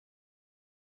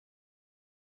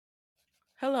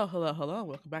Hello, hello, hello.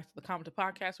 Welcome back to the Commenter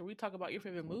Podcast where we talk about your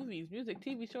favorite movies, music,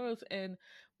 TV shows, and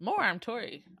more. I'm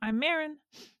Tori. I'm Marin.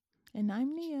 And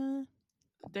I'm Nia.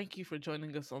 Thank you for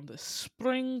joining us on this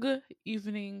spring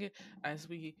evening as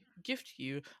we gift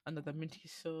you another minty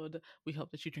sode. We hope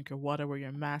that you drink your water, wear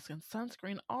your mask, and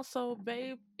sunscreen. Also,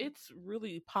 babe, it's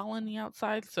really polleny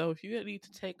outside, so if you need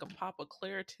to take a pop of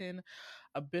Claritin,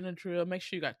 a Benadryl, make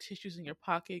sure you got tissues in your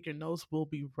pocket. Your nose will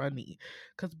be runny.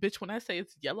 Because, bitch, when I say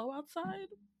it's yellow outside,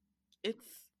 it's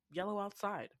yellow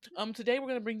outside. Today we're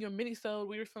gonna bring you a mini sode.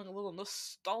 We were feeling a little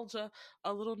nostalgia,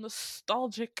 a little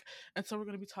nostalgic, and so we're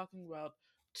gonna be talking about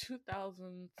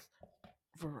 2000s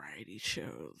variety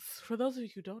shows. For those of you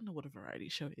who don't know what a variety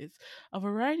show is, a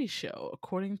variety show,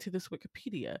 according to this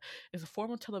Wikipedia, is a form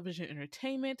of television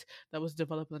entertainment that was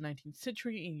developed in the 19th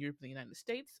century in Europe and the United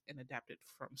States and adapted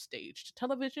from stage to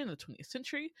television in the 20th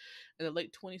century. In the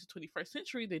late 20th to 21st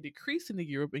century, they decreased in the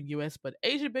Europe and US, but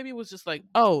Asia Baby was just like,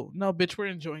 oh, no, bitch, we're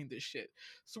enjoying this shit.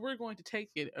 So we're going to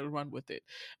take it and run with it.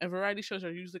 And variety shows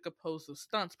are usually composed of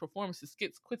stunts, performances,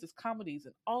 skits, quizzes, comedies,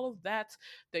 and all of that.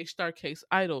 They starcase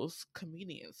idols,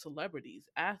 comedians, celebrities,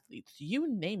 athletes, you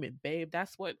name it, babe.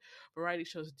 That's what variety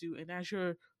shows do. And as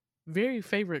your very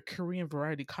favorite Korean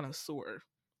variety connoisseur,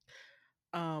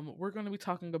 we're going to be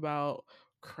talking about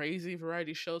crazy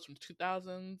variety shows from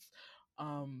 2000s,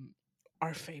 um,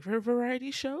 our favorite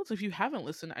variety shows. If you haven't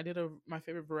listened, I did my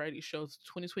favorite variety shows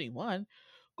 2021.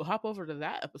 Go hop over to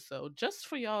that episode just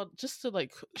for y'all, just to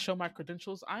like show my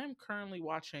credentials. I am currently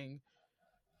watching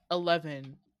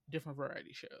 11 different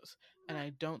variety shows, and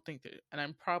I don't think that, and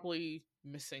I'm probably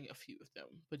missing a few of them,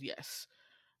 but yes,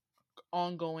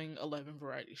 ongoing 11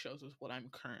 variety shows is what I'm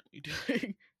currently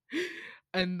doing.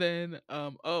 And then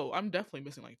oh, I'm definitely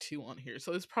missing like two on here,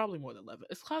 so it's probably more than 11.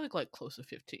 It's probably like close to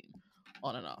 15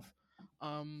 on and off.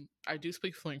 I do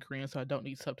speak fluent Korean, so I don't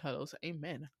need subtitles.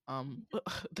 Amen.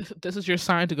 This is your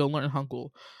sign to go learn Hangul.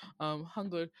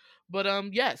 Hangul. But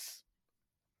yes,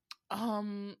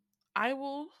 um, I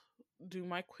will do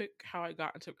my quick how I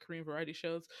got into Korean variety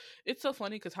shows. It's so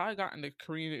funny because how I got into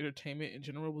Korean entertainment in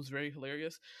general was very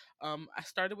hilarious. I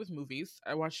started with movies.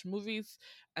 I watched movies,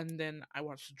 and then I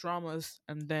watched dramas,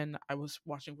 and then I was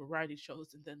watching variety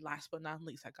shows, and then last but not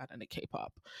least, I got into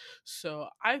K-pop. So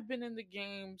I've been in the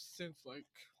game since like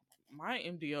my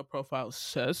MDL profile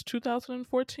says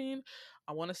 2014.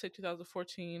 I want to say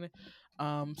 2014.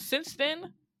 Since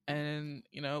then, and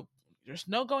there's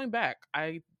no going back.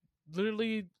 I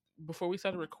literally, before we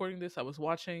started recording this, I was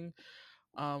watching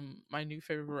my new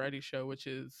favorite variety show, which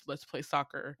is Let's Play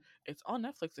Soccer. It's on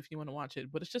Netflix if you want to watch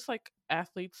it, but it's just like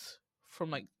athletes from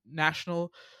like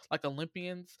national, like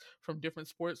Olympians from different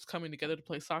sports coming together to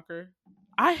play soccer.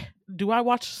 I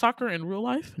watch soccer in real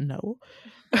life? No.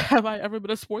 Have I ever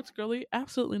been a sports girly?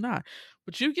 Absolutely not.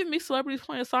 But you give me celebrities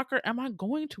playing soccer, am I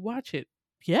going to watch it?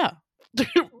 Yeah.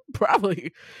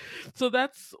 Probably. So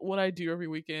that's what I do every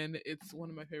weekend. It's one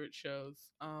of my favorite shows.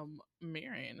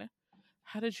 Marion,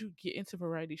 how did you get into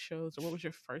variety shows, or what was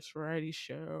your first variety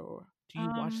show? Do you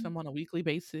watch Um, them on a weekly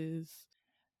basis?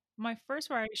 my first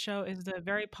variety show is the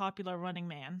very popular Running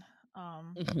Man.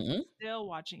 Um, Mm-hmm. Still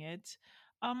watching it.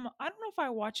 I don't know if I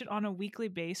watch it on a weekly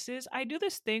basis. I do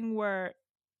this thing where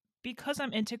because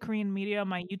I'm into Korean media,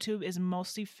 my YouTube is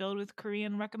mostly filled with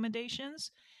Korean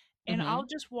recommendations, and Mm-hmm. I'll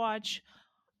just watch.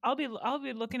 I'll be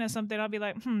looking at something. I'll be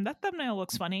like, that thumbnail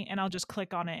looks funny, and I'll just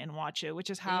click on it and watch it.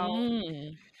 Which is how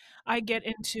Mm. I get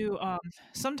into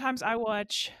sometimes I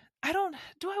watch I don't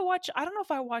do I watch I don't know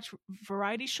if I watch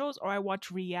variety shows or I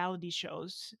watch reality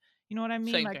shows. You know what I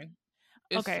mean? Same Like thing.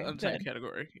 It's okay, the same good.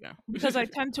 category. Yeah. Because I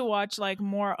tend to watch like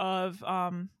more of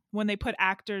when they put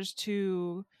actors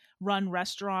to run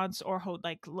restaurants or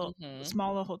like little Mm-hmm.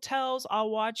 smaller hotels. I'll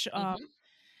watch Mm-hmm.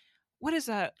 what is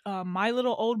that? My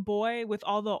Little Old Boy with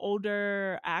all the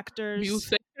older actors.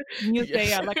 Music. Muse, Yes.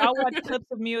 yeah. Like I'll watch clips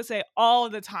of Muse all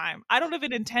the time. I don't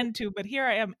even intend to, but here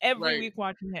I am every Right. week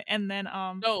watching it. And then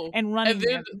No. and And Running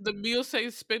then Man. the Muse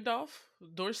spinoff, Oh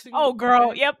Dorsey girl,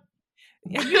 Man. yep.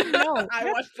 You know I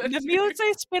that watched that the too. Muse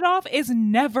spinoff is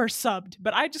never subbed,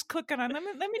 but I just click on it. Let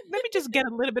me just get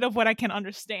a little bit of what I can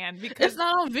understand It's because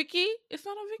not on Vicky. It's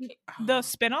not on Vicky. the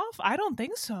spinoff, I don't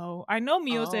think so. I know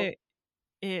Muse Oh,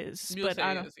 is, Muse but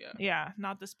I don't is, yeah. yeah,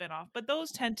 not the spinoff. But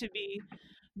those tend to be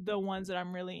the ones that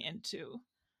I'm really into.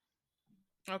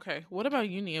 Okay. What about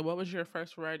you, Nia? What was your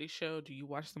first variety show? Do you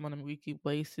watch them on a weekly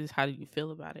basis? How do you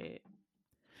feel about it?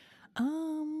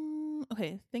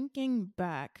 Okay, thinking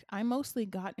back, I mostly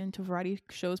got into variety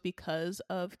shows because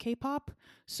of K-pop. Mm-hmm.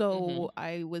 So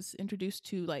I was introduced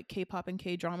to like K-pop and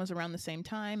K-dramas around the same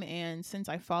time, and since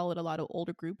I followed a lot of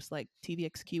older groups like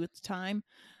TVXQ at the time,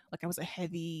 Like I was a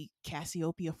heavy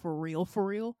Cassiopeia for real.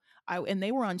 And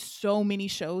they were on so many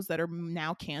shows that are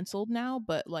now canceled now,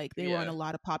 but like they were on Yeah. a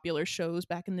lot of popular shows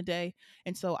back in the day.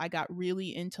 And so I got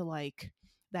really into like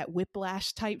that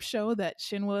Whiplash type show that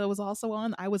Shinwa was also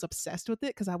on. I was obsessed with it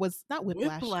because I was not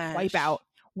Whiplash, Wipeout.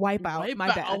 Wipeout. My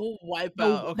bad. Oh,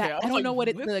 Wipeout. Okay, That I I was don't like, know what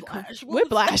it Whiplash. What was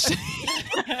Whiplash.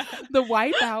 that? The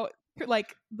Wipeout,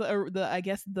 like the I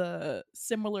guess the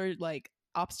similar like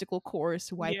obstacle course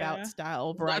Wipeout Yeah.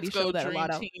 style variety Let's show Go that a Dream lot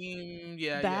of Team.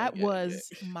 Yeah, that yeah, was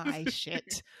yeah. my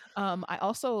shit. I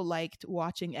also liked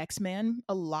watching X-Men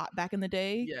a lot back in the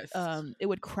day. Yes. It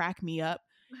would crack me up.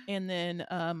 And then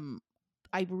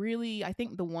I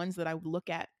think the ones that I would look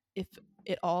at if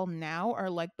it all now are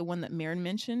like the one that Marin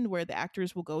mentioned where the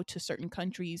actors will go to certain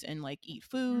countries and like eat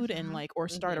food and like or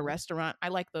start a restaurant. I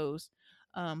like those.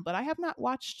 But I have not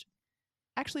watched,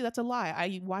 actually that's a lie.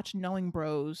 I watch Knowing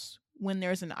Bros when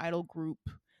there's an idol group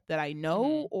that I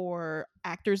know or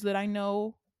actors that I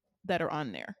know that are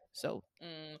on there. So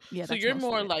yeah, So that's you're mostly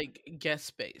more it. like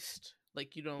guest based.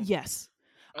 Like you don't. Yes.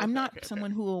 I'm Okay, not okay.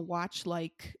 someone who will watch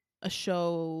like a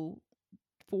show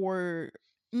for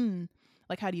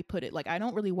like how do you put it? Like I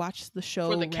don't really watch the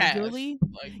show For the cast. regularly.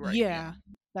 Like right. Yeah,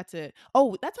 that's it.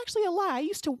 Oh, that's actually a lie. I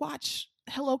used to watch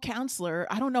Hello Counselor.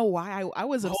 I don't know why. I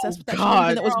was obsessed with that show.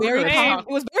 Even it was very it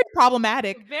was very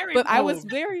problematic. Very but I was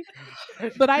very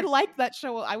but I liked that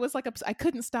show. I was like I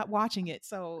couldn't stop watching it.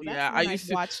 So that's yeah, when I used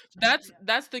to watched.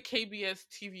 that's the KBS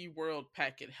TV World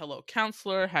packet. Hello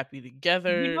Counselor, Happy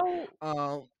Together. You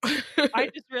know, I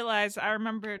just realized I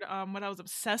remembered what I was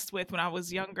obsessed with when I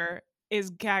was younger is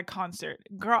Gag Concert.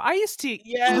 Girl, I used to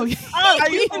I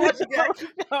used to watch Gag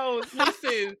shows.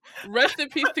 Listen, rest in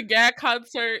peace to Gag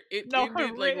Concert. It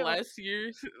ended like last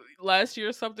year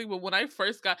or something. But when I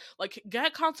first got like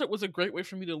Gag Concert was a great way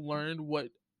for me to learn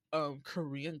what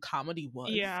Korean comedy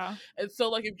was. Yeah. And so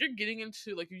like if you're getting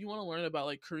into like if you want to learn about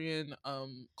like Korean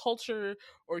culture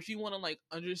or if you want to like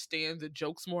understand the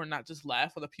jokes more and not just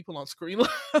laugh when the people on screen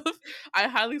laugh, I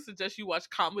highly suggest you watch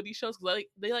comedy shows because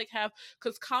they like have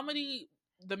because comedy,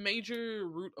 the major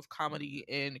root of comedy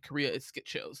in Korea is skit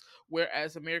shows,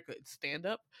 whereas America it's stand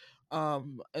up.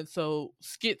 And so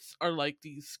skits are like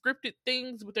these scripted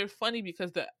things, but they're funny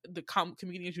because the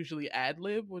comedians usually ad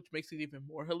lib, which makes it even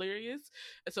more hilarious.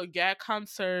 And so Gag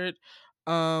Concert,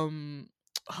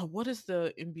 what is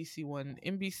the NBC one?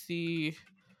 NBC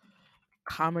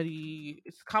comedy.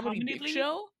 It's Comedy Big League?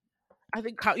 Show. I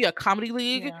think Comedy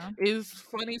League is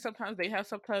funny. Sometimes they have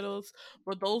subtitles,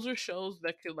 but those are shows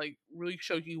that can like really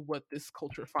show you what this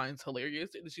culture finds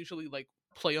hilarious. It's usually like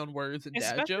play on words and dad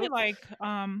especially jokes. like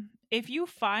if you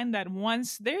find that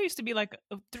once there used to be like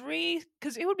 3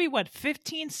 because it would be what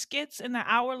 15 skits in the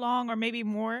hour long or maybe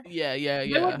more. Yeah.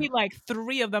 There would be like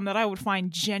 3 of them that I would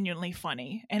find genuinely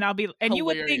funny, and I'll be and you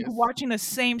would think watching the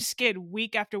same skit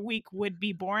week after week would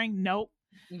be boring. Nope.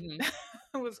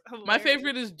 It was hilarious. My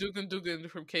favorite is Dugan Dugan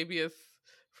from KBS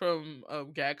from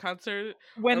Gag Concert.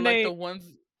 When like the ones.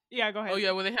 Yeah, go ahead. Oh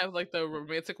yeah, when they have like the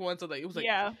romantic ones. So like it was like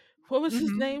what was Mm-hmm.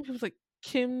 his name? He was like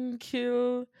Kim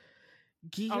Kil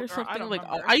Gi or something. Like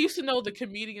remember. I used to know the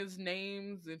comedians'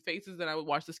 names and faces, and I would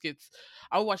watch the skits.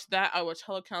 I would watch that. I would watch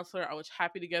Hello Counselor. I watched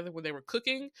Happy Together when they were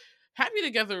cooking. Happy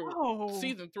Together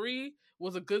season 3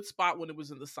 was a good spot when it was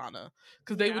in the sauna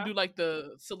because they would do like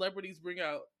the celebrities bring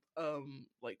out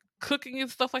like cooking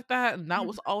and stuff like that, and that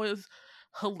was always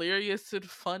hilarious and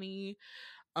funny.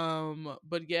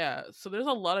 But yeah, so there's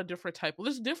a lot of different types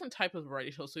of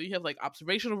variety shows. So you have like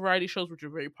observational variety shows, which are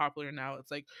very popular now. It's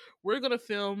like we're gonna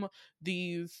film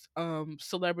these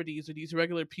celebrities or these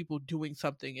regular people doing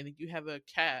something, and then you have a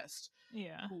cast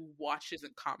who watches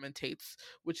and commentates,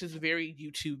 which is very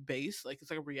YouTube based. Like it's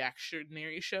like a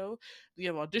reactionary show. You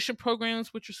have audition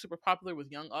programs, which are super popular with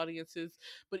young audiences,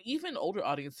 but even older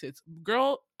audiences.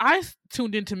 Girl, I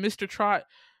tuned into Mr. Trot.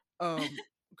 I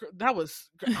was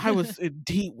in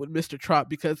deep with Mr. Trot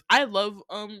because I love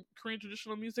Korean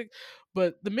traditional music,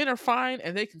 but the men are fine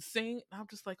and they can sing. I'm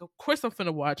just like, of course I'm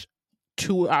finna watch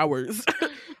 2 hours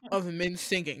of men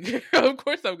singing. Of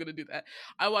course I'm gonna do that.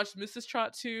 I watched Mrs.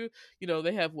 Trot too. You know,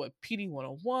 they have PD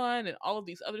 101 and all of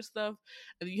these other stuff.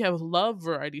 And then you have love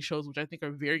variety shows, which I think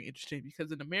are very interesting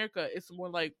because in America it's more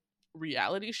like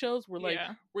reality shows. We're like,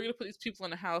 we're gonna put these people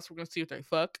in a house, we're gonna see if they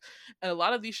fuck. And a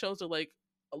lot of these shows are like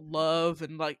love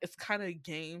and like it's kind of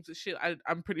games and shit.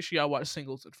 I'm pretty sure y'all watch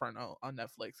Singles Inferno on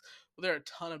Netflix. But there are a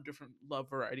ton of different love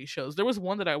variety shows. There was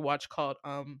one that I watched called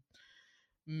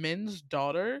Men's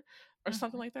Daughter or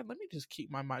something like that. Let me just keep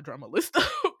my drama list up.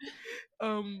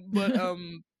 But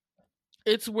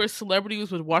it's where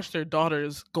celebrities would watch their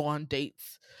daughters go on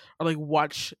dates or like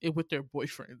watch it with their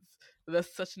boyfriends.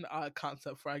 That's such an odd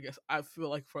concept for, I guess, I feel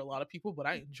like for a lot of people, but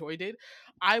I enjoyed it.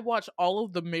 I watched all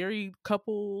of the married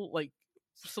couple, like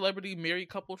celebrity married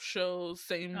couple shows,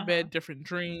 Same Uh-huh. Bed, Different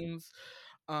Dreams.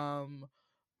 Um,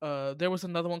 there was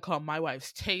another one called My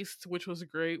Wife's Taste, which was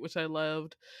great, which I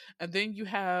loved. And then you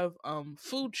have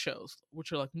food shows,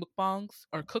 which are like mukbangs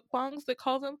or cookbangs they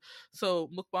call them. So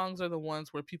mukbangs are the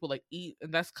ones where people like eat,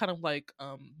 and that's kind of like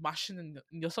Mashin and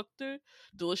Nyosokter,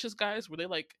 Delicious Guys, where they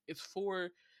like it's for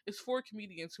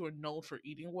comedians who are known for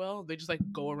eating well. They just like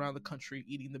go around the country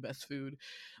eating the best food.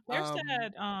 There's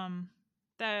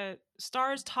that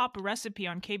Star's Top Recipe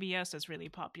on KBS that's really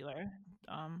popular.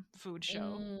 Food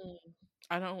show. mm,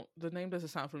 I don't. The name doesn't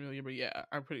sound familiar, but yeah,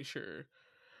 I'm pretty sure.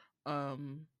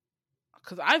 Um,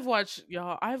 because I've watched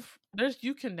y'all.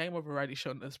 You can name a variety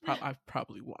show that's I've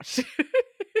probably watched it.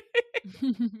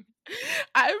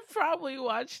 I've probably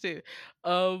watched it.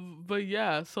 But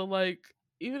yeah, so like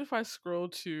even if I scroll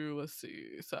to, let's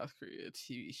see, South Korea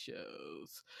TV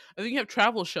shows, I think you have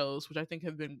travel shows, which I think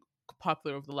have been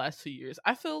popular over the last few years.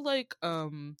 I feel like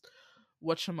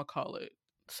whatchamacallit,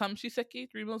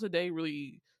 Samshiseki, 3 meals a day,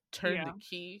 really turned the Yeah.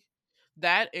 key.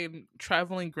 That and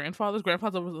Traveling Grandfathers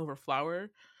Over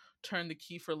Flower turned the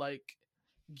key for like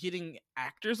getting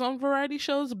actors on variety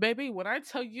shows, baby. When I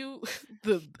tell you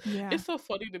the Yeah. it's so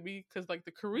funny to me because like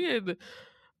the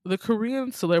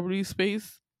Korean celebrity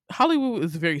space, Hollywood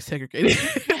is very segregated.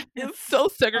 It's so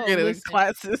segregated in listen.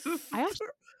 classes. I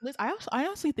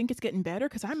honestly think it's getting better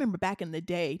because I remember back in the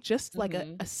day, just like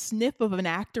Mhm. a sniff of an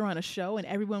actor on a show, and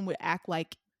everyone would act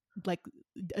like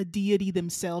a deity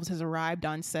themselves has arrived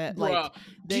on set. Like Bruh,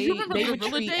 do you remember they would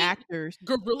Gorilla treat Date? actors.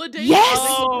 Gorilla Date? Yes! They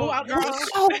would go Oh, out girl.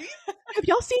 Oh, have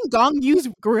y'all seen Gong Yu's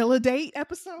Gorilla Date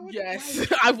episode? Yes, Like,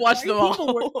 I've watched them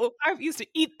people were- all. I used to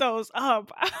eat those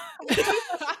up.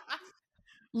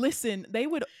 listen,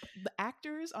 the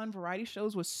actors on variety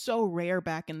shows was so rare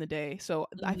back in the day. So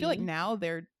I feel like Mhm. now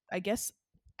I guess,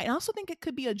 I also think it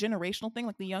could be a generational thing.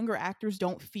 Like the younger actors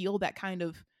don't feel that kind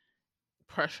of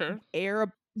Pressure.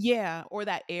 air, yeah, or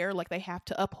that air like they have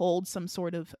to uphold some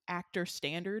sort of actor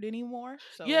standard anymore.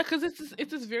 So Yeah, because it's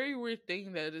this very weird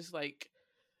thing that is like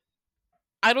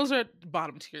idols are at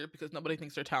bottom tier because nobody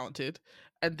thinks they're talented,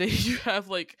 and then you have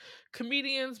like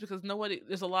comedians because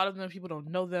there's a lot of them, people don't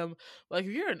know them. Like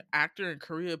if you're an actor in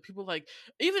Korea, people like,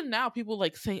 even now people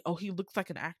like say, oh, he looks like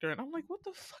an actor, and I'm like, what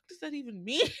the fuck does that even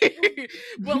mean?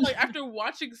 But like after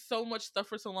watching so much stuff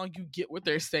for so long, you get what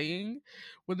they're saying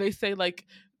when they say like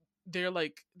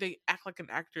they act like an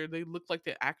actor, they look like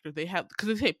the actor, they have, because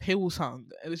they say Peusang,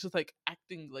 and it's just like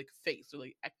acting like face or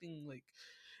like acting like,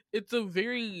 it's a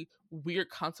very weird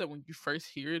concept when you first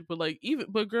hear it. But like,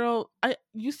 but girl,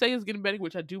 you say it's getting better,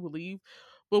 which I do believe.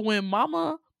 But when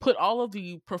Mama put all of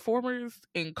the performers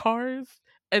in cars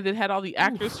and then had all the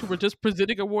actors who were Oof. just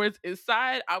presenting awards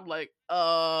inside, I'm like,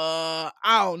 I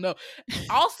don't know.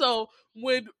 Also,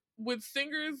 when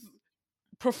singers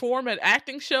perform at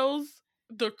acting shows,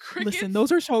 the crickets. Listen, those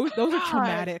are God.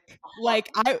 traumatic. Like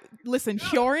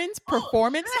Hyorin's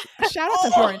performance, shout out to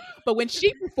Hyorin. But when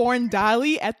she performed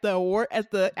Dali at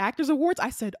the Actors Awards, I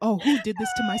said, "Oh, who did this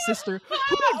to my sister?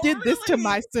 Who did this to Really?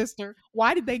 my sister?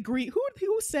 Why did they greet?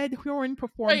 Who said Hyorin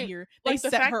performed Right, here? They like the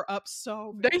set fact- her up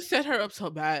so They set her up so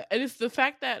bad, and it's the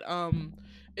fact that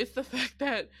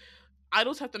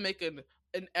idols have to make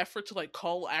an effort to like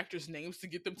call actors' names to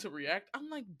get them to react. I'm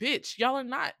like, bitch, y'all are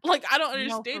not, like, I don't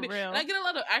No, understand for it. real. And I get a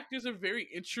lot of actors are very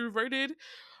introverted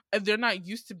and they're not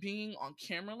used to being on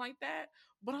camera like that.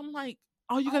 But I'm like,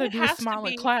 all you gotta It do is has to smile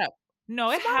and be- clap.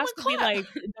 No, it Smile has and to be clap.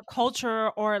 like the culture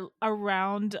or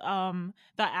around the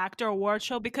actor award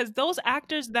show, because those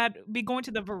actors that be going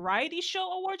to the variety show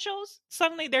award shows,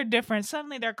 suddenly they're different.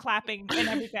 Suddenly they're clapping and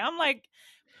everything. I'm like,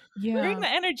 bring the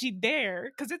energy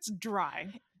there because it's dry.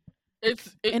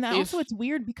 And also it's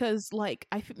weird because like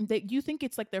you think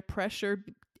it's like they're pressured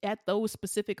at those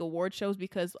specific award shows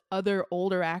because other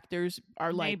older actors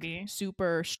are like Maybe.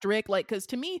 super strict. Like, because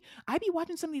to me, I be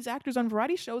watching some of these actors on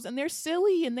variety shows and they're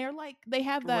silly and they're like, they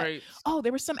have that, right. oh,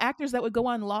 there were some actors that would go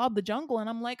on Law of the Jungle and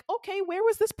I'm like, okay, where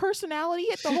was this personality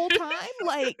at the whole time?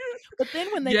 Like, but then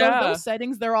when they go to Yeah. those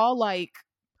settings, they're all like,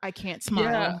 I can't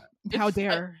smile. How It's-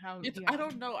 dare? I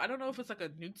don't know. I don't know if it's like a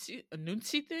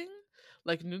nunchi thing,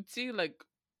 like nunchi, like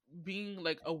being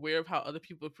like aware of how other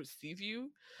people perceive you.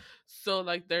 So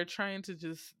like they're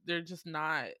just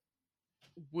not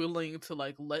willing to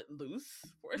like let loose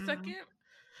for a Mhm. second.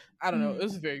 I don't know. It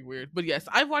was very weird. But yes,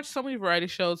 I've watched so many variety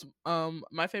shows.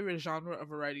 My favorite genre of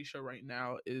variety show right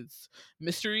now is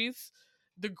mysteries.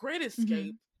 The Great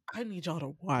Escape. I need y'all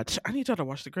to watch. I need y'all to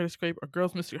watch The Great Escape or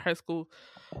Girls Mystery High School.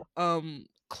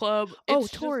 club. Oh,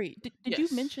 It's just Tori, did you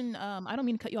yes. mention I don't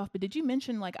mean to cut you off, but did you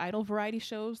mention like idol variety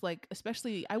shows? Like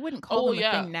especially I wouldn't call Oh them a yeah.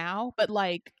 thing now, but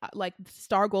like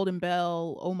Star Golden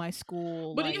Bell, Oh My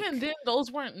School, But even like then,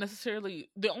 those weren't necessarily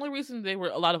the only reason they were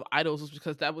a lot of idols was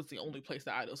because that was the only place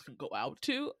that idols can go out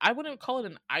to. I wouldn't call it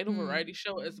an idol mm, variety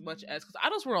show as much as because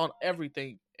idols were on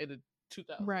everything in the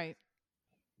 2000s. right.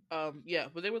 Yeah,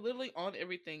 but they were literally on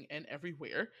everything and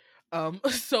everywhere.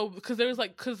 So because there was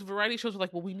like because variety shows were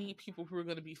like, well, we need people who are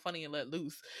going to be funny and let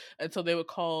loose, and so they would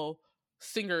call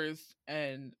singers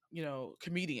and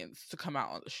comedians to come out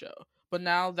on the show. But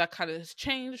now that kind of has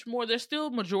changed more. There's still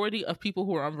majority of people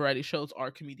who are on variety shows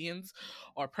are comedians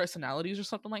or personalities or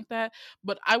something like that.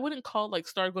 But I wouldn't call like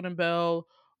Star Golden Bell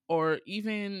or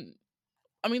even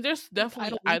I mean, there's Like definitely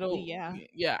Idol Weekly, idol. yeah.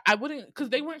 Yeah, I wouldn't because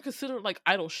they weren't considered like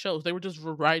idol shows. They were just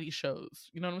variety shows.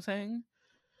 You know what I'm saying?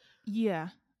 Yeah.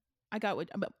 I got what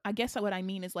but I guess what I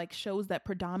mean is like shows that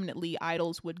predominantly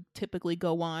idols would typically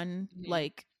go on. Hmm.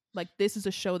 Like this is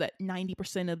a show that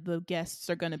 90% of the guests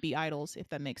are going to be idols, if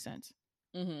that makes sense.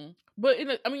 But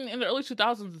I mean, in the early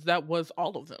 2000s, that was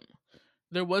all of them.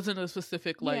 There wasn't a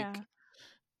specific Yeah.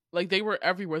 like they were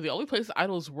everywhere. The only place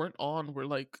idols weren't on were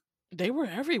like they were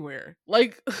everywhere.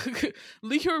 Like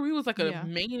Lee Hyori was like a Yeah.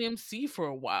 main MC for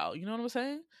a while. You know what I'm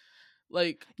saying?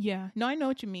 Like, Yeah. No, I know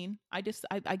what you mean. I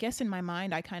guess in my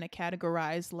mind I kind of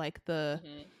categorize like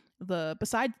mhm, the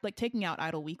besides like taking out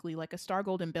Idol Weekly, like a Star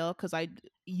Golden Bell, because I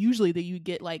usually that you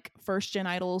get like first gen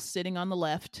idols sitting on the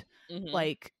left, mhm.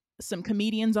 like some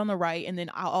comedians on the right, and then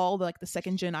all the, like the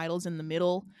second gen idols in the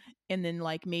middle, and then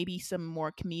like maybe some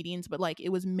more comedians, but like it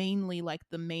was mainly like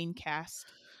the main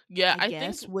cast, Yeah, I I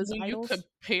think guess, was when you idols.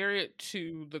 compare it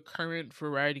to the current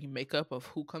variety makeup of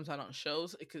who comes out on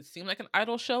shows, it could seem like an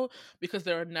idol show because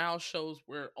there are now shows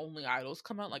where only idols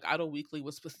come out. Like Idol Weekly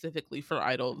was specifically for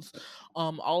idols.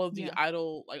 All of the Yeah.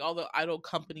 idol, like all the idol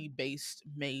company based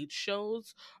made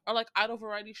shows are like idol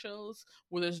variety shows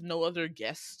where there's no other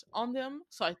guest on them.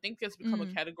 So I think it's become a Mm,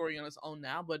 category on its own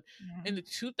now. But in Yeah. the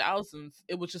 2000s,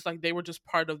 it was just like they were just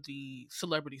part of the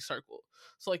celebrity circle.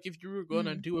 So like if you were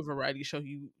gonna mm, do a variety show,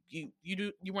 you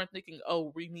weren't thinking,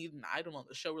 oh, we need an idol on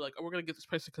the show. We're like, oh, we're gonna get this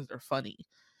person because they're funny.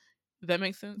 Does that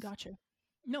make sense? gotcha.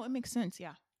 No, it makes sense.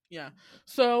 Yeah. Yeah.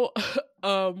 So,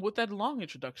 with that long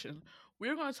introduction,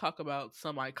 we're gonna talk about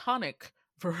some iconic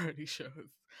variety shows.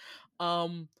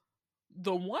 Um,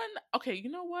 the one, okay, you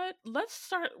know what? Let's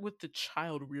start with the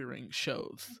child rearing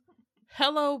shows.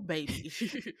 Hello, baby.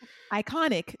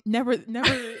 Iconic. Never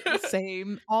the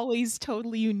same. Always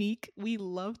totally unique. We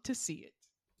love to see it.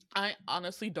 I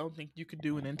honestly don't think you could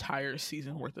do an entire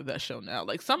season worth of that show now.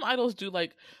 Like some idols do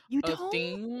like You a don't?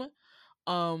 theme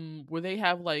where they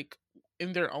have like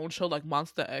in their own show like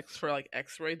Monster X for like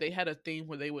X-Ray, they had a theme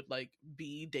where they would like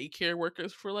be daycare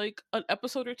workers for like an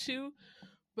episode or two.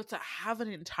 But to have an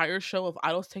entire show of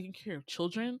idols taking care of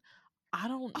children, I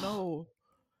don't Oh, know.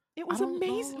 it I was don't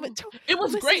amazing. know. It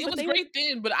was great. Listen, It but was they would. great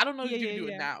then, but I don't know if Yeah, you yeah, can do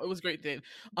it yeah. now. It was great then.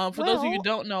 For those of you who Well,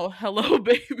 don't know, Hello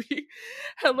Baby,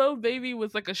 Hello Baby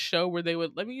was like a show where they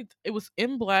would let me. It was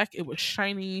in black. It was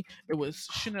shiny. It was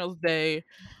Chanel's Day.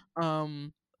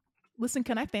 Um, listen,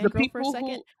 can I the fangirl for a people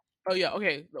second? who. Oh yeah,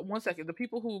 okay. 1 second. The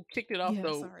people who kicked it off Yeah,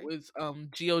 though sorry. was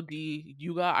God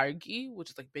Yuga Argi,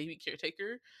 which is like baby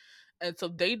caretaker. And so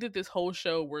they did this whole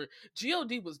show where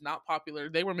God was not popular.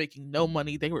 They were making no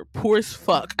money. They were poor as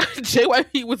fuck.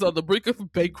 JYP was on the brink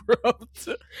of bankrupt.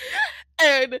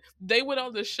 And they went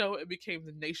on the show and became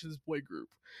the nation's boy group.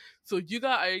 So Yuga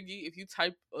Aogi, if you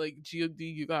type like God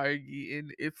Yuga Aogi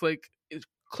and it's like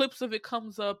clips of it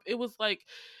comes up. It was like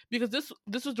because this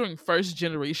was during first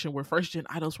generation where first gen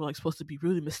idols were like supposed to be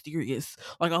really mysterious.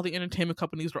 Like all the entertainment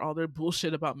companies were all their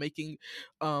bullshit about making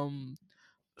um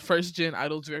first gen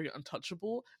idols very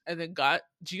untouchable, and then got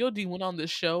God went on this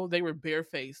show. They were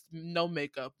barefaced, no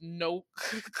makeup, no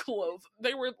clothes.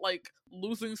 They were like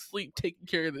losing sleep taking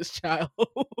care of this child.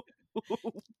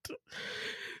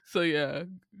 So yeah,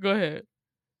 go ahead.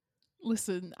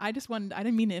 Listen, I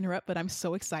didn't mean to interrupt, but I'm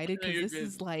so excited No, because you're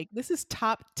good. this is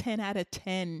top 10 out of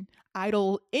 10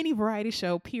 idol, any variety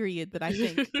show, period, that I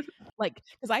think. Like,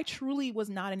 because I truly was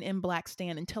not an In Black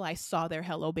stan until I saw their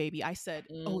Hello Baby. I said,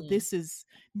 "Oh, Mm, this is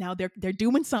now they're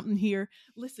doing something here."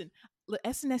 Listen, the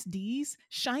SNSD,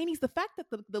 Shiny's, the fact that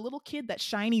the little kid that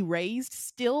Shiny raised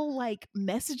still like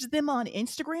messaged them on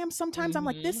Instagram sometimes. I'm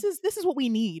like, mhm, this is what we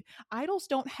need. Idols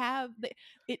don't have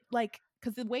it like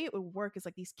because the way it would work is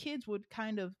like these kids would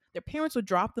kind of their parents would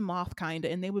drop them off kind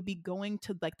of and they would be going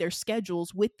to like their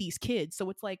schedules with these kids, so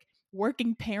it's like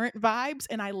working parent vibes,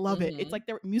 and I love it. It's Mm-hmm. like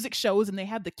their music shows and they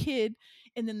have the kid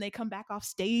and then they come back off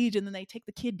stage and then they take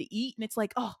the kid to eat, and it's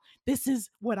like, oh, this is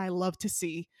what I love to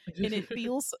see. And it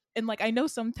feels, and like I know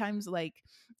sometimes like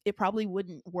it probably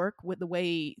wouldn't work with the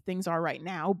way things are right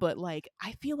now, but like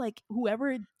I feel like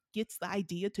whoever gets the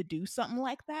idea to do something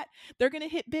like that, they're going to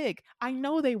hit big. I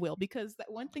know they will, because that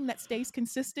one thing that stays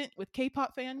consistent with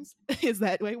K-pop fans is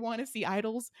that they want to see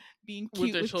idols being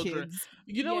With cute their with children. kids.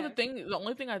 You know, Yes. the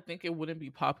only thing I think it wouldn't be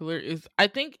popular is, I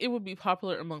think it would be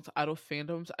popular amongst idol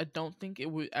fandoms. I don't think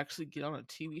it would actually get on a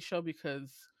TV show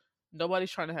because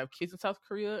nobody's trying to have kids in South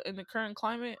Korea in the current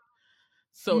climate.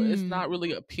 So it's Mm, not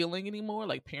really appealing anymore,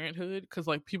 like parenthood, because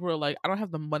like people are like, I don't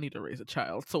have the money to raise a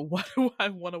child, so why do I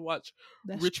want to watch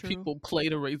that's rich true. people play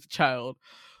to raise a child,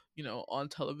 on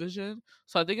television?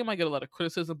 So I think it might get a lot of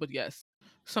criticism, but yes.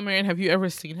 So Marianne, have you ever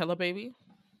seen Hello Baby?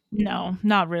 No,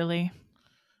 not really.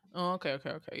 Oh, okay,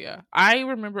 yeah. I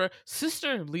remember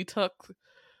Sister Lee Tuck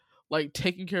like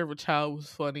taking care of a child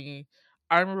was funny.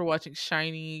 I remember watching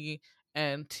Shiny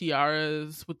and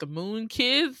Tiaras with the Moon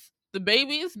Kids, the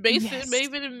babies, Basin, Yes.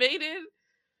 Maven, and Maiden.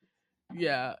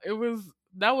 Yeah,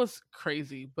 that was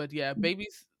crazy. But yeah,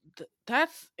 babies.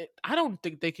 That's it. I don't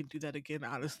think they can do that again.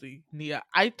 Honestly, Nia.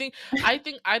 I think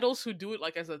idols who do it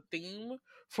like as a theme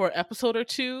for an episode or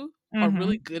two are Hmm.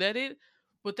 really good at it.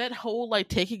 But that whole like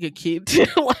taking a kid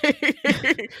to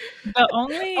like The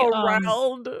only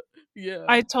around, yeah.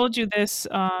 I told you this,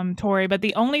 Tori, but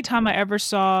the only time I ever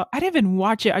saw, I didn't even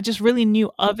watch it. I just really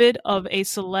knew of it, of a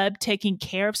celeb taking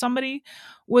care of somebody,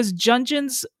 was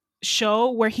Junjin's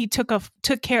show where he took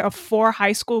care of 4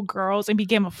 high school girls and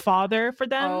became a father for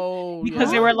them Oh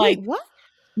because they What? were yeah. like, Wait, what?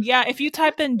 yeah, if you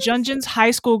What type in is this? Junjin's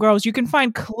high school girls, you can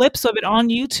find clips of it on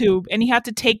YouTube, and he had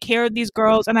to take care of these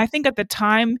girls. And I think at the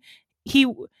time, he,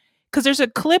 because there's a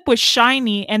clip with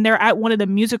Shiny, and they're at one of the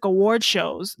music award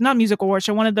shows, not music award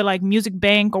show, one of the like Music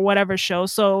Bank or whatever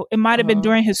shows. So it might have been Uh-huh.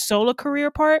 during his solo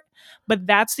career part, but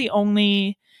that's the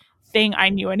only thing I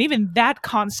knew. And even that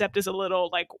concept is a little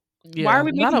like, why are Yeah,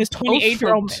 we not making a this post 28-year-old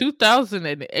from year old?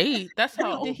 2008. That's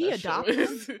how Wait, did old he that show adopt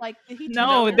them? is. Like, did he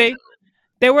take No, care of No. them?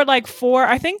 they were like 4,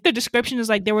 I think the description is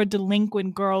like they were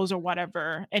delinquent girls or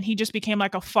whatever, and he just became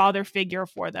like a father figure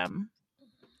for them.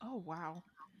 Oh wow,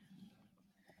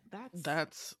 that's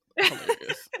That's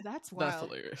hilarious. that's That's wild.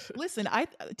 hilarious. Listen, I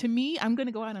to me, I'm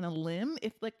gonna go out on a limb.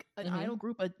 If like an Hmm. idol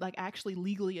group like actually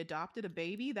legally adopted a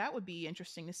baby, that would be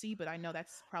interesting to see. But I know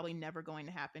that's probably never going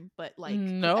to happen. But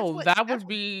like, that's No, what that that's would what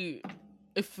be.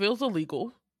 It feels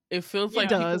illegal. It feels it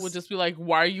like people would does. just be like,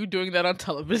 "Why are you doing that on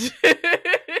television?"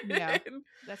 Yeah,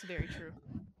 that's very true.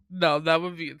 No, that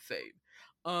would be insane.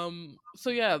 So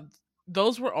yeah,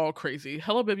 those were all crazy.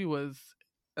 Hello Baby was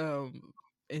um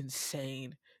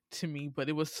insane to me, but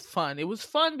it was fun. It was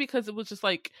fun because it was just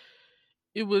like,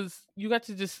 you got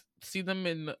to just see them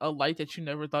in a light that you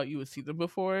never thought you would see them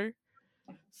before.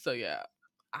 So yeah.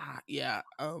 Yeah.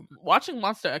 Watching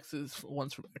Monster X's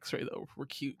ones from X-Ray though were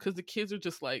cute because the kids are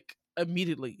just like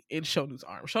immediately in Shonu's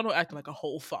arms. Shonu acting like a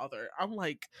whole father. I'm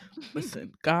like,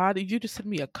 listen, God, if you just send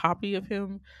me a copy of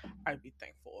him, I'd be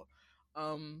thankful.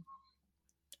 Um,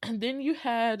 and then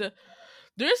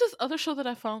there's this other show that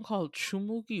I found called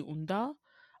Chumugi Unda.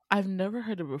 I've never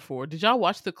heard of it before. Did y'all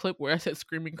watch the clip where I said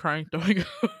screaming, crying, throwing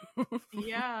up?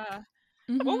 Yeah.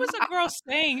 What Mhm. was the girl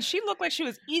saying? She looked like she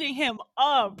was eating him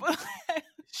up.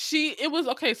 It was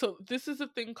okay. So this is a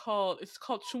thing it's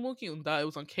called Chumuki Unda. It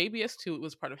was on KBS2. It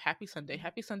was part of Happy Sunday.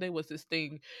 Happy Sunday was this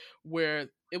thing where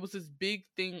it was this big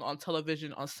thing on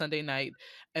television on Sunday night,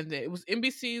 and then it was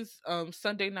NBC's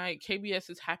Sunday night,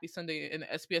 KBS's Happy Sunday, and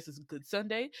SBS's Good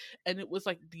Sunday, and it was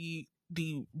like the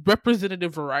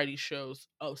representative variety shows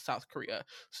of South Korea.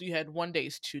 So you had One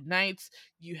Days, Two Nights,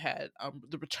 you had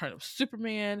The Return of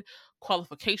Superman,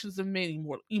 Qualifications of Men,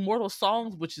 Immortal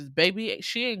Songs, which is baby,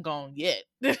 she ain't gone yet.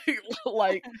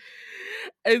 Like,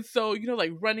 and so,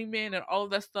 like Running Man and all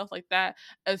of that stuff like that.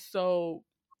 And so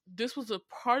this was a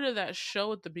part of that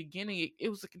show at the beginning. It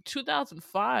was like in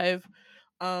 2005.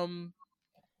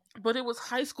 But it was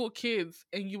high school kids,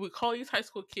 and you would call these high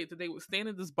school kids, and they would stand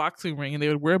in this boxing ring, and they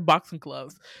would wear boxing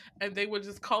gloves, and they would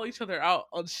just call each other out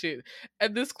on shit.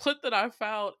 And this clip that I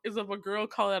found is of a girl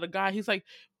calling out a guy. He's like,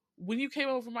 "When you came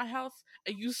over my house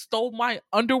and you stole my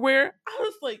underwear," I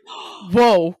was like,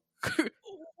 "Whoa,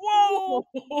 Whoa!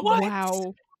 What?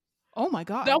 Wow. Oh my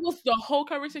god. That was the whole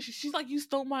conversation. She's like, "You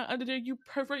stole my underwear, you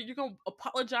pervert. You're gonna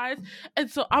apologize." And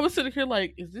so I was sitting here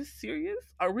like, "Is this serious?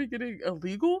 Are we getting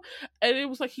illegal?" And it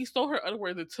was like he stole her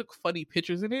underwear and took funny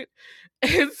pictures in it.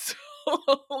 And so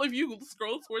if you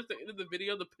scroll towards the end of the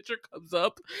video, the picture comes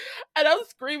up, and I'm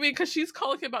screaming because she's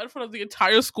calling him out in front of the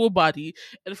entire school body,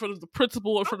 in front of the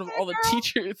principal, in front of Okay, all the girl.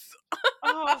 teachers.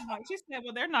 Oh my! She said,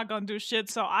 "Well, they're not gonna do shit,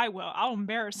 so I will. I'll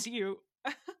embarrass you."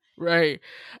 Right.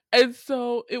 And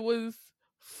so it was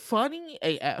funny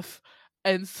AF.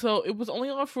 And so it was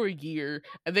only on for a year,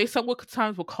 and they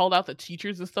sometimes would call out the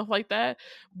teachers and stuff like that.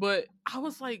 But I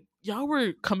was like, y'all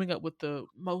were coming up with the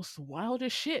most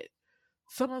wildest shit.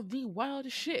 Some of the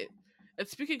wildest shit. And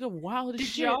speaking of wildest Did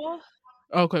shit, y'all?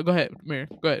 okay, go ahead, Mary.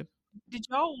 Go ahead. Did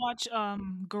y'all watch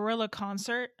Gorilla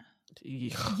Concert?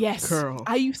 Yes, Girl.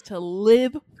 I used to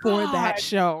live for God. that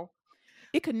show.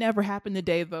 It could never happen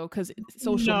today though, because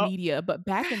social No. media. But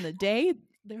back in the day,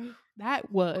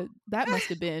 that must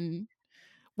have been.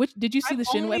 Which did you see the I've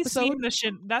Shinwa only episode? seen the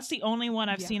Shin. That's the only one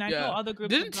I've Yeah. seen. I know Yeah. other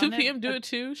groups. Didn't have 2 done p.m. it, do but it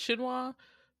too? Shinwa?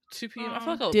 2 p.m. I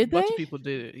feel like a Did bunch they? of people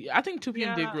did it. Yeah, I think 2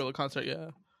 p.m. did Yeah. Gorilla Concert,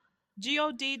 yeah.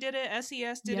 God did it.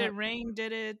 SES did Yep. it. Rain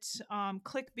did it.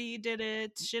 ClickBee did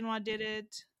it. Shinwa did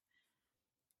it.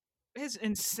 It's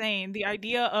insane. The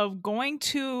idea of going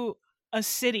to a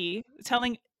city,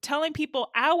 telling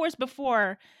people hours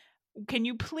before, can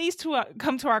you please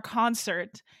come to our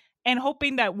concert, and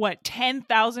hoping that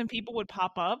 10,000 people would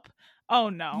pop up. Oh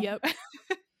no. Yep.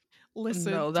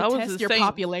 Listen, No, to that was test your insane.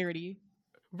 popularity.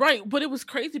 Right, but it was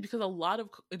crazy because a lot of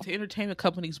entertainment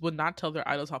companies would not tell their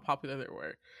idols how popular they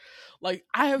were. Like,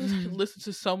 I have listened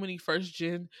to so many first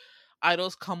gen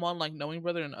idols come on, like Knowing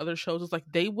Brother and other shows. It's like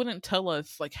they wouldn't tell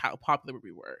us like how popular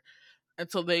we were,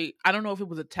 and so I don't know if it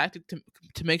was a tactic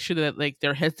to make sure that like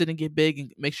their heads didn't get big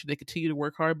and make sure they continue to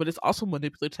work hard. But it's also a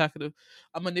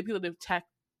manipulative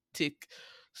tactic,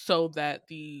 so that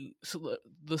the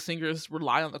singers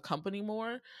rely on the company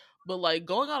more. But like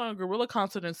going out on a Gorilla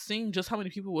Concert and seeing just how many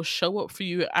people will show up for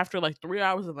you after like 3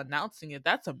 hours of announcing it,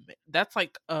 that's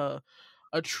like a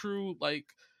true, like,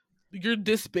 you're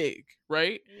this big,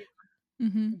 right?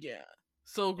 Mm-hmm. Yeah.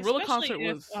 So Gorilla Especially Concert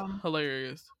if, was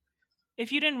hilarious.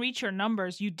 If you didn't reach your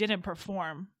numbers, you didn't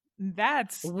perform.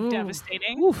 That's Ooh.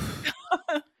 devastating. Oof.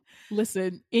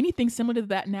 Listen, anything similar to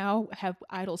that now have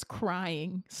idols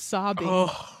crying, sobbing.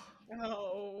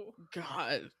 Oh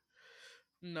God.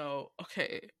 No.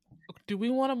 Okay. Do we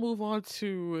want to move on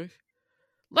to?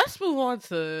 Let's move on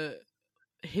to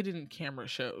hidden camera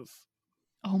shows.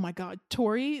 Oh my God,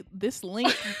 Tori, this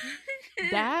link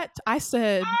that I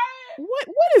said, what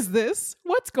is this?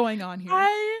 What's going on here?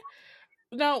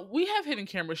 Now we have hidden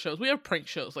camera shows. We have prank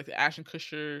shows like the Ashton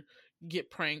Kutcher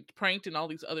Get Pranked, and all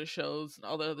these other shows and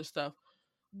all the other stuff.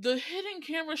 The hidden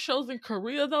camera shows in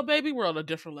Korea, though, baby, were on a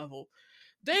different level.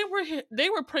 They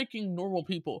were pranking normal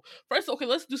people. First, okay,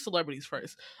 let's do celebrities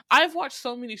first. I've watched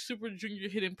so many Super Junior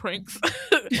hidden pranks.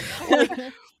 Like,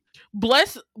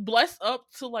 bless up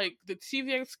to like the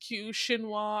TVXQ,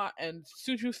 Shinhwa, and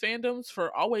Suju fandoms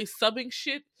for always subbing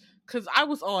shit. Cause I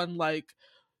was on like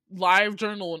Live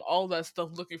Journal and all that stuff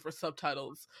looking for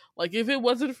subtitles. Like, if it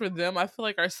wasn't for them, I feel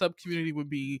like our sub community would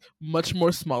be much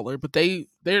more smaller. But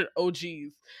they're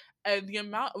OGs, and the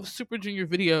amount of Super Junior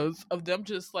videos of them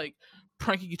just like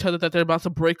pranking each other that they're about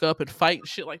to break up and fight and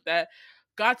shit like that.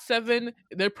 GOT7,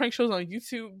 their prank shows on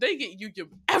YouTube, they get Yugyeom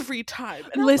every time.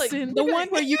 And listen, like, the one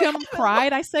where Yugyeom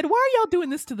cried, I said, "Why are y'all doing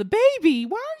this to the baby?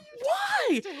 Why are you Why?"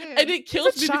 doing this to him? And it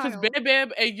kills He's me a because child." Bam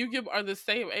Bam and Yugyeom are the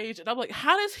same age, and I'm like,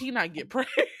 how does he not get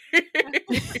pranked?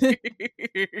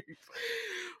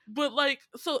 But like,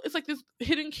 so it's like this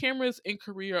hidden cameras in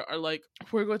Korea are like,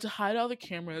 we're going to hide all the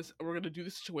cameras, and we're going to do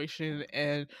the situation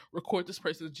and record this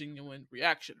person's genuine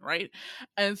reaction, right?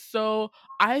 And so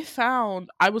I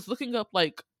was looking up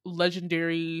like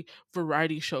legendary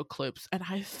variety show clips, and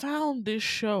I found this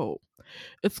show.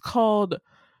 It's called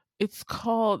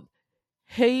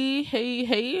Hey Hey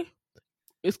Hey.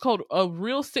 It's called a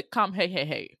real sitcom Hey Hey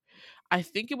Hey. I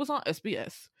think it was on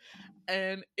SBS.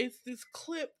 And it's this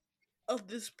clip of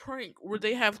this prank where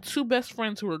they have two best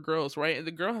friends who are girls, right? And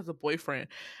the girl has a boyfriend.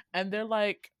 And they're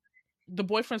like, the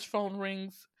boyfriend's phone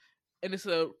rings and it's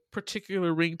a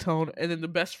particular ringtone, and then the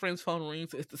best friend's phone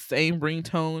rings, it's the same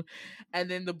ringtone, and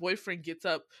then the boyfriend gets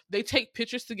up. They take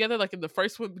pictures together, like in the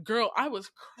first one. Girl, I was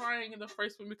crying in the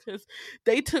first one because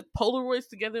they took Polaroids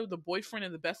together with the boyfriend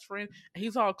and the best friend, and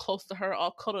he's all close to her,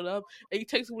 all cuddled up, and he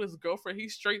takes it with his girlfriend.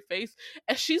 He's straight faced,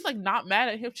 and she's like not mad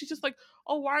at him. She's just like,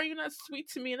 "Oh, why are you not sweet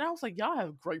to me?" And I was like, "Y'all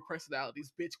have great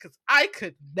personalities, bitch," because I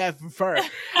could never.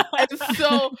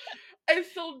 And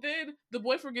so then the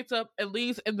boyfriend gets up and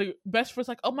leaves, and the best friend's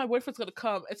like, "Oh, my boyfriend's gonna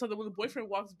come." And so then when the boyfriend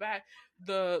walks back,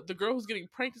 the girl who's getting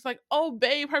pranked is like, "Oh,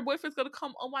 babe, her boyfriend's gonna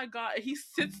come. Oh my God." And he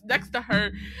sits next to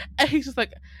her, and he's just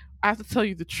like, "I have to tell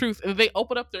you the truth." And they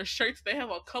open up their shirts. They have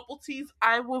a couple tees.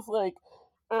 I was like,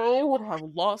 I would have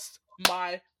lost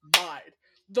my mind.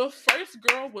 The first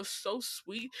girl was so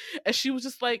sweet, and she was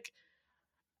just like,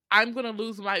 I'm gonna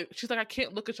lose my. She's like, I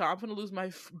can't look at y'all. I'm gonna lose my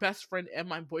best friend and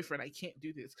my boyfriend. I can't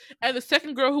do this. And the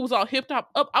second girl, who was all hip hop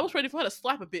up, I was ready for her to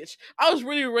slap a bitch. I was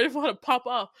really ready for her to pop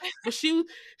off. But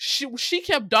she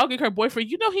kept dogging her boyfriend.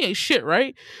 You know he ain't shit,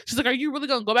 right? She's like, are you really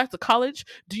gonna go back to college?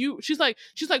 Do you? She's like,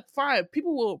 fine.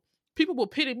 People will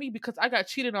pity me because I got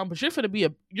cheated on, but you're finna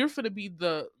be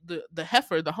the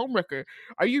heifer, the homewrecker.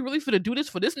 Are you really finna do this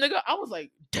for this nigga? I was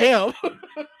like, damn.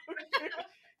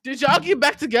 Did y'all get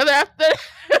back together after?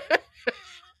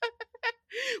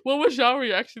 What was y'all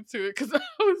reaction to it? Because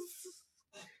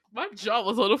my jaw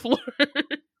was on the floor.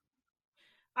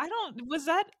 I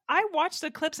watched the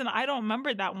clips and I don't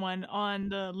remember that one on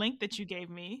the link that you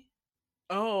gave me.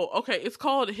 Oh, okay. It's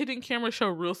called Hidden Camera Show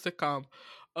Real Sitcom.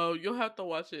 You'll have to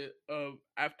watch it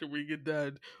after we get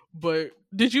done. But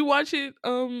did you watch it,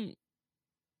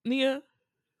 Nia?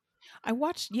 I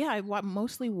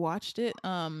mostly watched it.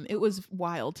 It was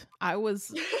wild. And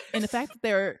the fact that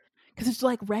they're, because it's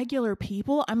like regular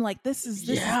people. I'm like, this is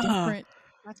different.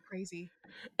 That's crazy.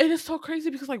 It is so crazy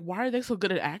because, like, why are they so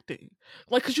good at acting?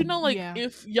 Like, because like, Yeah.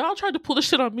 if y'all tried to pull this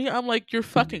shit on me, I'm like, you're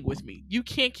fucking with me. You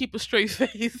can't keep a straight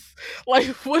face. Like,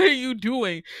 what are you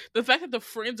doing? The fact that the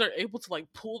friends are able to, like,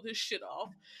 pull this shit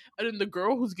off, and then the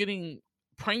girl who's getting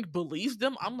pranked believes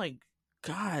them, I'm like,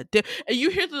 God damn. And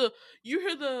you hear the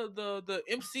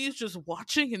MCs just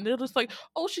watching, and they're just like,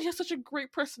 oh, she has such a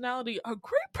great personality. A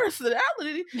great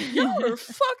personality? Y'all are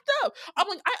fucked up. I'm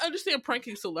like, I understand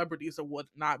pranking celebrities or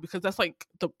whatnot, because that's like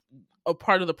a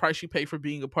part of the price you pay for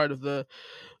being a part of the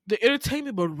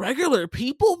entertainment, but regular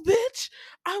people, bitch.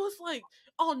 I was like,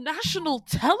 on national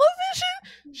television,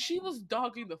 she was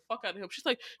dogging the fuck out of him. She's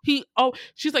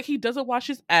like, he doesn't wash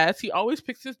his ass. He always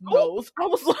picks his nose. I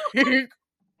was like,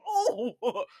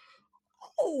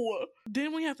 oh.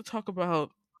 Then we have to talk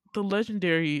about the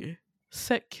legendary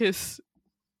Set Kiss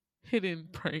hidden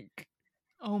prank.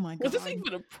 Oh my god. Was this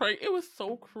even a prank? It was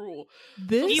so cruel.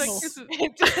 This Evil.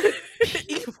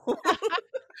 Evil.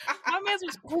 My man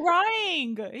was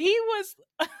crying. He was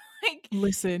like,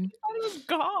 listen. he was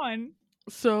gone.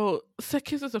 So Set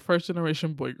Kiss is a first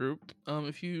generation boy group.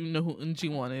 If you know who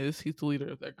NG1 is, he's the leader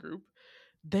of that group.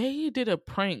 They did a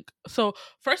prank. So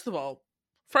first of all,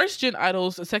 first gen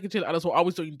idols and second gen idols were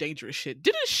always doing dangerous shit.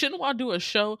 Didn't Shinhwa do a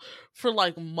show for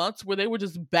like months where they were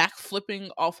just backflipping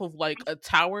off of like a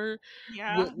tower?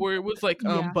 Yeah. Where it was like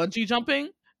Yeah. bungee jumping?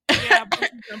 Yeah,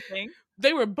 bungee jumping.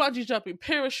 They were bungee jumping,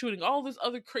 parachuting, all this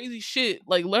other crazy shit,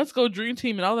 like Let's Go Dream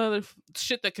Team and all that other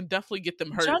shit that can definitely get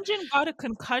them hurt. Jungin got a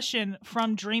concussion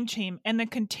from Dream Team and then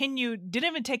continued, didn't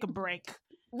even take a break.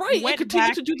 Right, and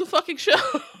continued to do the fucking show.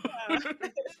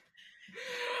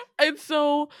 And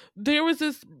so there was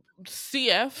this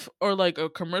CF or like a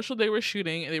commercial they were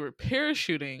shooting, and they were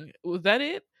parachuting. Was that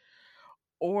it?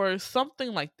 Or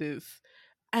something like this.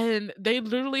 And they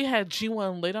literally had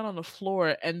G1 laid out on the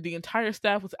floor, and the entire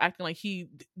staff was acting like he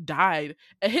died.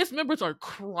 And his members are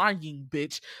crying,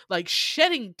 bitch. Like,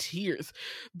 shedding tears.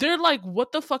 They're like,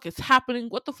 what the fuck is happening?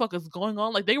 What the fuck is going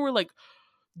on? Like, they were like,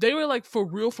 for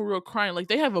real crying. Like,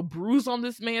 they have a bruise on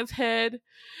this man's head.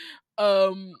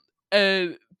 And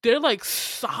they're like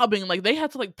sobbing. Like, they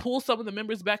had to like pull some of the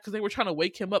members back because they were trying to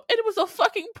wake him up. And it was a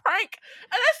fucking prank.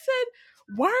 And I said,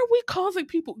 why are we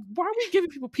giving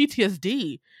people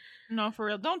PTSD? No, for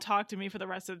real. Don't talk to me for the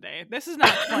rest of the day. This is not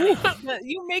funny.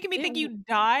 You making me think you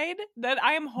died? That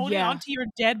I am holding onto your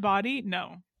dead body?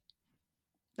 No.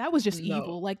 That was just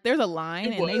evil. Like, there's a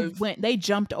line, and they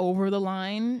jumped over the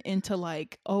line into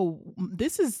like, oh,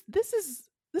 this is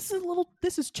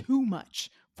too much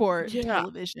for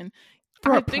television.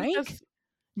 For a prank?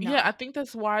 I think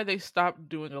that's why they stopped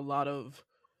doing a lot of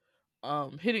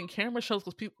hidden camera shows,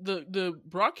 because the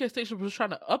broadcast station was trying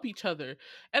to up each other,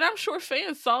 and I'm sure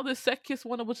fans saw this Set Kiss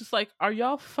one and was just like, are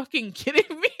y'all fucking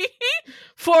kidding me?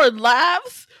 For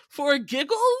laughs, for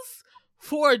giggles,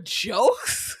 for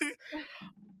jokes.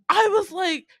 I was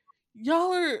like,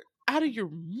 y'all are out of your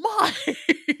mind.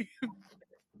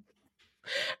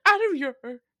 Out of your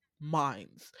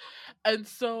minds. And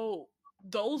so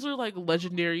those are like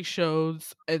legendary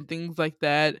shows and things like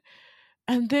that.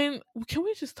 And then, can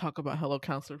we just talk about Hello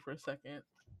Counselor for a second?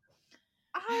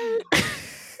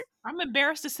 I'm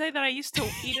embarrassed to say that I used to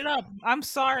eat it up. I'm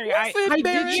sorry. I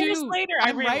did years later,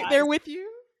 I'm right there with you.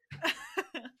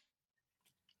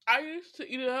 I used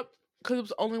to eat it up because it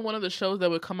was only one of the shows that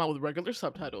would come out with regular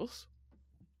subtitles.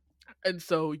 And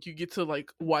so you get to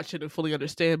like watch it and fully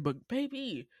understand. But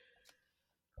baby,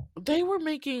 they were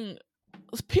making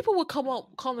people would come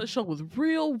on the show with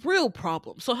real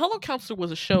problems. So Hello Counselor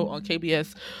was a show on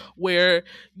KBS where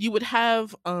you would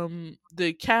have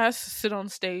the cast sit on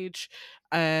stage,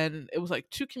 and it was like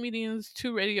two comedians,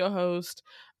 two radio hosts,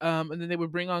 and then they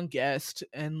would bring on guests,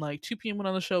 and like 2PM went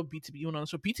on the show, BTB went on the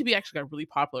show. BTB actually got really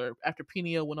popular after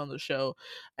Pino went on the show,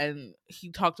 and he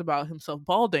talked about himself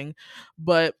balding.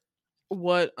 But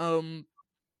what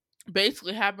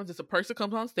basically happens is a person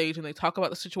comes on stage and they talk about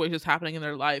the situations happening in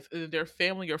their life, and then their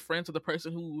family or friends of the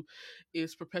person who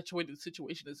is perpetuating the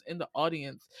situation is in the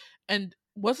audience. And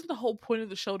wasn't the whole point of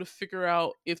the show to figure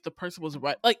out if the person was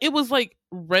right? Like, it was like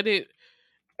Reddit,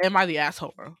 am I the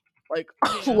asshole? Like,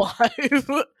 Yeah. live.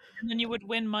 And then you would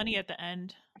win money at the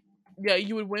end. Yeah,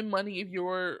 you would win money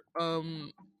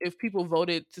if people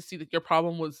voted to see that your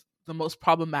problem was the most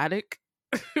problematic.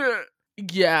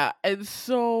 Yeah, and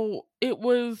so it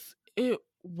was a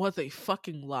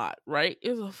fucking lot, right?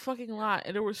 It was a fucking lot,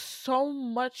 and there was so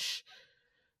much.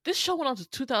 This show went on to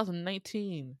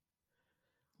 2019.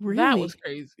 That was Really?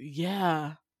 crazy.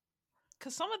 Yeah,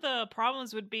 Because some of the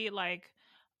problems would be like,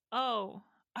 oh,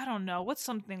 I don't know, what's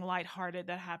something lighthearted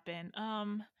that happened?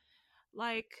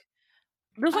 Like,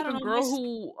 there's I like don't a know, girl this,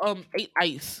 who ate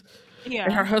ice, and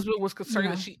her yeah. husband was concerned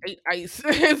that Yeah. she ate ice,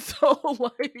 and so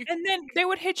like And then they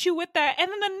would hit you with that.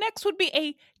 And then the next would be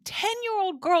a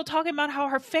 10-year-old girl talking about how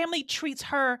her family treats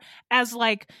her as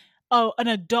like an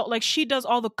adult. Like she does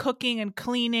all the cooking and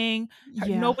cleaning.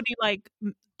 Yeah. Nobody like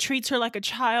treats her like a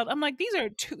child. I'm like,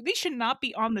 these should not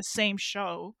be on the same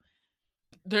show.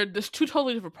 there's two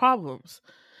totally different problems,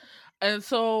 and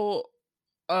so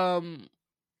um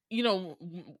you know,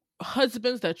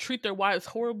 husbands that treat their wives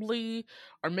horribly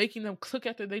are making them cook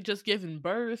after they just given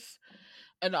birth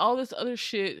and all this other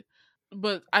shit.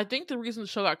 But I think the reason the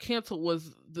show got canceled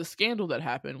was the scandal that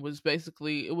happened. Was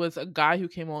basically, it was a guy who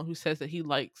came on who says that he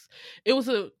likes, it was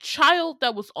a child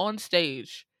that was on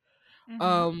stage, Mm-hmm.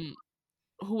 um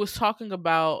who was talking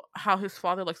about how his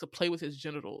father likes to play with his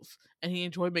genitals and he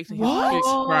enjoyed making his What? kids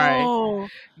cry. Oh, I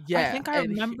Yeah, think I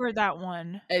remember that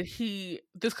one. and he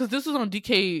this because this was on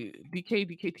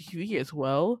DKTV as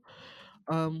well,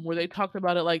 where they talked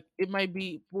about it, like it might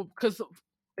be, because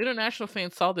international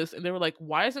fans saw this and they were like,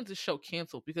 why isn't this show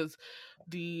canceled? Because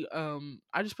the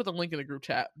I just put the link in the group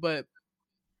chat, but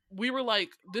we were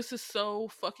like, this is so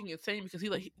fucking insane, because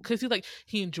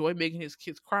he enjoyed making his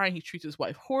kids cry and he treats his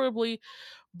wife horribly.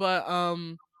 But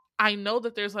I know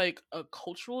that there's like a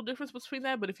cultural difference between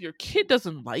that, but if your kid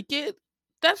doesn't like it,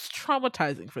 that's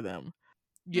traumatizing for them.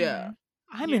 Yeah.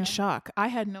 Mm-hmm. I'm in Yeah. shock. I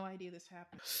had no idea this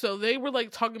happened. So they were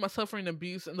like talking about suffering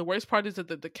abuse, and the worst part is that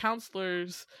the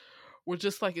counselors were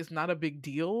just like, it's not a big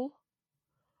deal,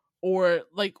 or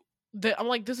like I'm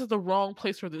like, this is the wrong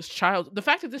place for this child. The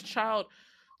fact that this child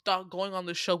thought going on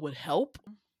the show would help,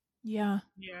 Yeah.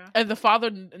 Yeah. and the father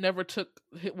never took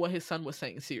what his son was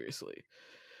saying seriously,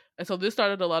 and so this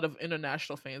started a lot of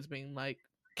international fans being like,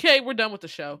 okay, we're done with the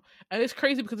show. And it's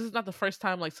crazy because this is not the first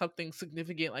time like something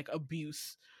significant like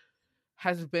abuse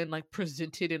has been like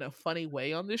presented in a funny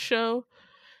way on this show.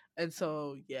 And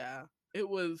so yeah, it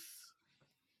was,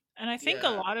 And I think a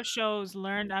yeah. lot of shows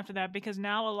learned after that because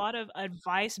now a lot of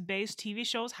advice-based TV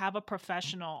shows have a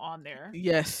professional on there.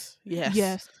 Yes.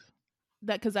 Yes.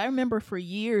 That, because I remember for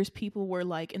years people were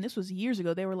like, and this was years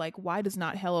ago, they were like, why does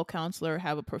not Hello Counselor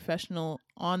have a professional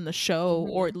on the show,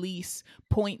 or at least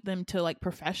point them to like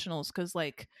professionals? Because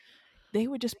like they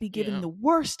would just be giving Yeah. the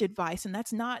worst advice, and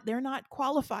they're not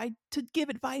qualified to give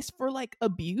advice for like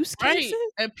abuse Right. cases.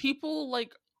 And people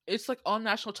like, it's like on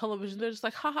national television, they're just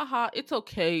like, ha ha ha, it's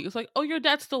okay. It's like, oh, your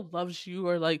dad still loves you,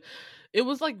 or like, it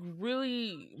was like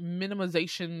really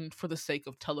minimization for the sake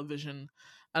of television.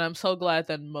 And I'm so glad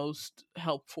that most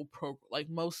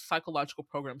most psychological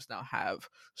programs now have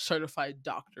certified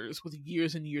doctors with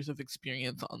years and years of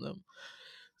experience on them.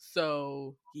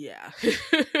 So yeah.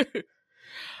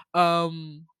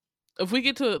 um if we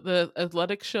get to the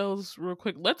athletic shows real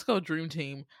quick, let's go Dream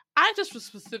Team. I just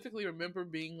specifically remember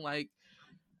being like,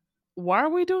 why are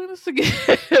we doing this again?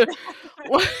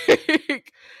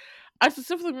 Like, I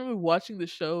specifically remember watching the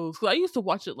shows because I used to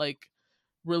watch it like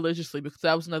religiously because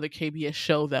that was another KBS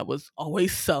show that was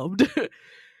always subbed.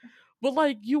 But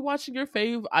like, you watching your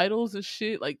fave idols and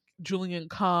shit, like Julian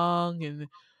Kong and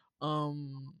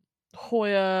um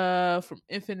Hoya from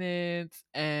Infinite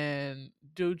and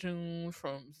Dojun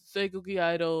from Seikoki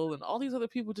Idol and all these other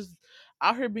people just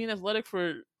out here being athletic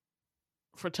for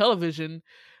television.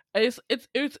 And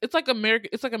it's like American.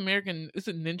 Is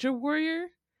it Ninja Warrior?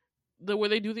 The where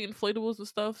they do the inflatables and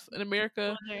stuff in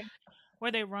America.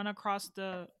 Where they run across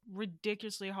the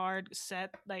ridiculously hard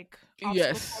set like obstacle course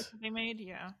Yes. that they made.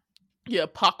 Yeah. yeah,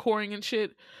 popcorning and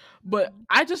shit. But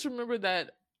I just remember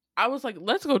that I was like,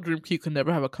 let's go Dream Key could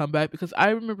never have a comeback because I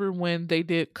remember when they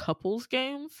did couples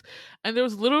games and there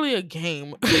was literally a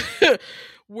game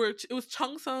where it was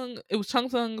Chung Sung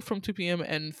from 2PM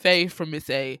and Faye from Miss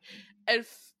A. And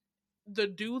the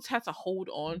dudes had to hold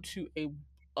on to a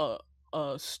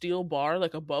a steel bar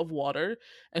like above water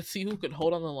and see who could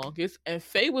hold on the longest. And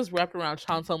Faye was wrapped around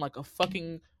Chung Sung like a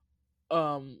fucking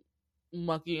um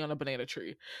monkey on a banana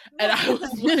tree. And I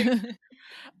was like,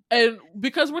 and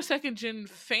because we're second gen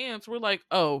fans, we're like,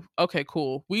 oh, okay,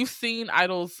 cool. We've seen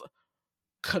idols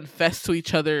confess to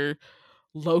each other,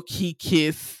 low key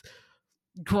kiss,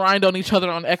 grind on each other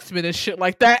on X-Men and shit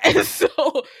like that. And so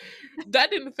that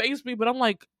didn't phase me, but I'm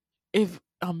like, if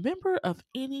a member of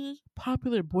any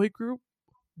popular boy group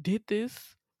did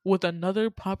this with another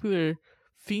popular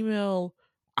female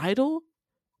idol,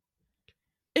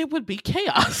 it would be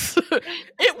chaos.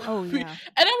 It would Oh be, yeah.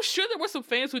 and I'm sure there were some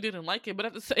fans who didn't like it, but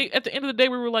at the end of the day,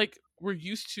 we were like, we're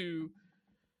used to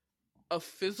a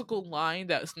physical line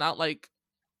that's not like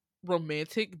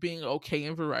romantic being okay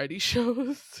in variety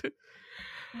shows.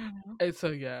 And so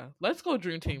yeah, Let's Go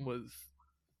Dream Team was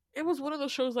it was one of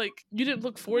those shows like you didn't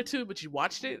look forward to, but you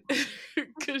watched it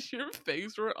because your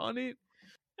face were on it.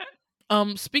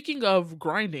 Speaking of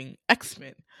grinding,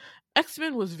 X-Men.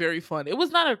 X-Men was very fun. It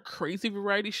was not a crazy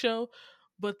variety show,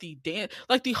 but the dance,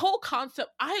 like the whole concept.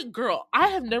 I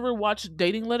have never watched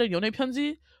Dating Letter Yone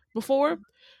Pyunji before,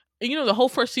 and you know the whole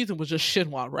first season was just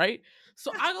Shinhwa, right?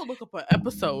 So I go look up an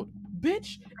episode,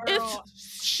 bitch. It's Girl.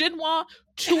 Shinhwa,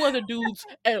 two other dudes,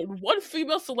 and one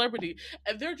female celebrity,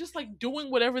 and they're just like doing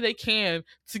whatever they can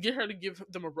to get her to give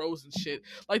them a rose and shit.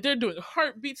 Like they're doing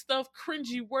heartbeat stuff,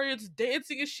 cringy words,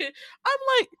 dancing and shit.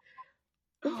 I'm like,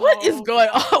 what is Oh, going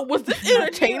on? Was this yeah,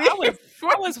 entertaining? I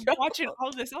was watching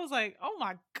all this. I was like, oh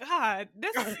my god,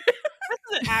 this is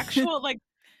an actual like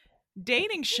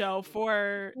dating show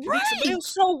for these. But it Right. was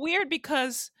so weird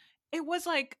because it was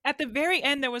like at the very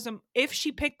end there was a if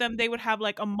she picked them, they would have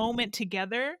like a moment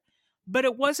together. But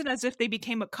it wasn't as if they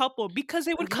became a couple because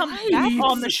they would come back Right.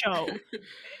 on the show.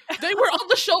 They were on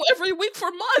the show every week for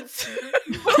months.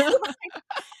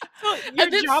 So your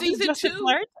And then job is season just to two,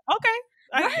 flirt? Okay.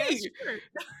 I right, guess sure.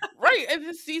 right, and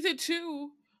then season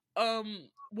two,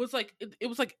 was like it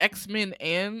was like X-Men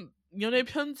and Yone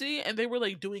Pyunji, and they were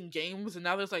like doing games, and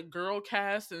now there's like girl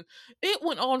cast, and it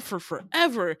went on for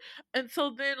forever. And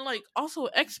so then like also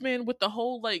X-Men with the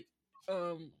whole like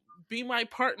be my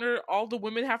partner, all the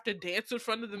women have to dance in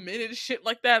front of the men and shit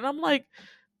like that. And I'm like,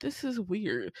 this is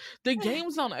weird. The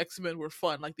games on X-Men were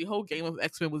fun. Like the whole game of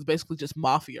X-Men was basically just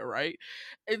mafia, right?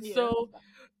 And Yeah. so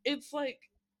it's like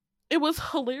it was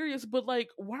hilarious, but like,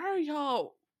 why are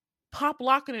y'all pop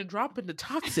locking and dropping the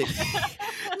toxic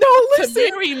No, to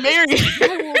listen. Mary?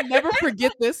 I will never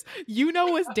forget this.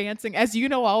 Yuno was dancing, as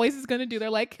Yuno always is going to do. They're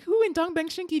like, who in Dongbang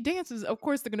Shinki dances? Of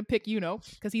course, they're going to pick Yuno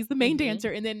because he's the main Mhm.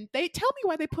 dancer. And then they tell me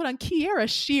why they put on Kiera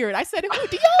Sheard. I said, who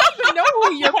do y'all even know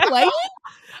who you're playing?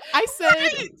 I said,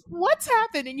 Right. what's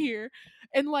happening here?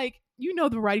 And like, you know,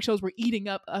 the variety shows were eating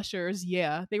up ushers.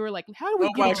 Yeah. They were like, how do we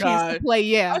Oh get my a chance to God. play?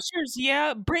 Yeah. Ushers,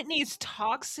 yeah. Britney's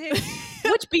toxic.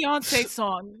 Which Beyonce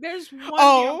song? There's one.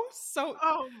 Oh, so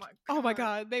Oh my god. oh my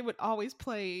god, they would always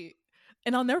play,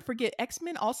 and I'll never forget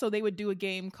X-Men. Also, they would do a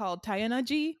game called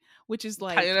Tayanaji, which is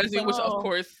like, it's Tayanaji, like which of Oh.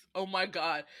 course, oh my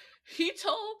God.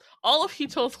 All of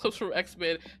Hito's clips from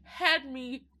X-Men had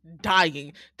me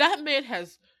dying. That man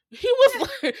has he was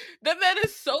like that man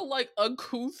is so like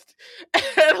uncouth and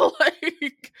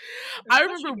like I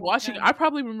Especially back then.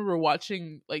 probably remember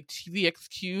watching like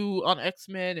TVXQ on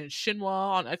X-Men and Shinhwa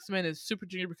on X-Men and Super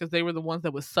Junior because they were the ones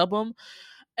that would sub them.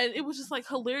 And it was just like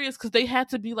hilarious because they had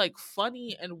to be like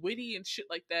funny and witty and shit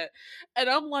like that. And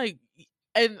I'm like,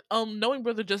 and Knowing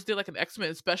Brother just did like an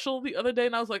X-Men special the other day,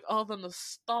 and I was like, oh, the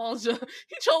nostalgia.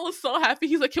 He was so happy.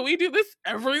 He's like, can we do this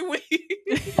every week?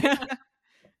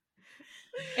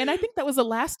 and I think that was the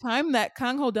last time that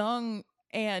Kang Ho Dong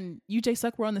and Yoo Jae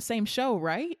Suk were on the same show,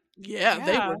 right? Yeah,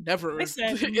 they Yeah. were never They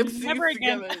said, in "Never scenes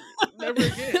again." together. Never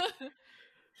again.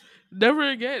 Never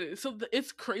again. So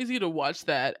it's crazy to watch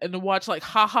that and to watch like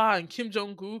Haha and Kim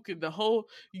Jong Gook and the whole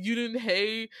Yoon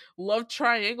Hae love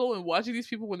triangle and watching these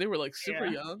people when they were like super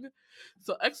Yeah. young.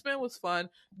 So X-Men was fun.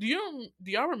 Do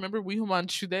y'all remember Wihuman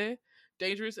Chude?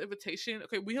 Dangerous Invitation?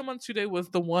 Okay, Wihuman Chude was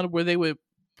the one where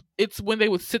it's when they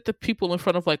would sit the people in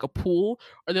front of like a pool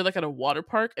or they're like at a water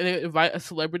park and they would invite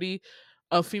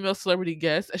a female celebrity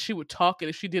guest, and she would talk, and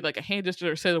if she did like a hand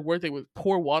gesture or said a word, they would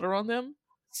pour water on them.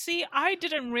 See, I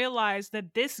didn't realize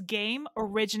that this game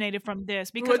originated from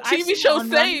this because What I've TV seen it show on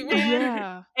Running same? Man,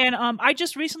 Yeah. and I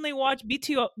just recently watched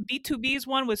B2B's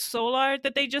one with Solar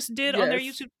that they just did on their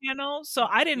Yes. YouTube channel. So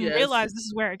I didn't Yes. realize this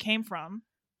is where it came from.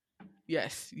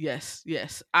 Yes.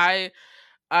 I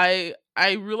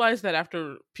realized that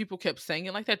after people kept saying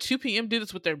it like that. 2 p.m. did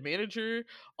this with their manager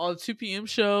on 2 p.m.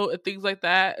 show and things like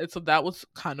that. And so that was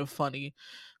kind of funny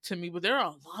to me. But there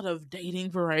are a lot of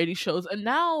dating variety shows. And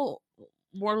now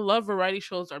more love variety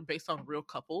shows are based on real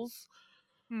couples.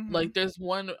 Mhm. Like there's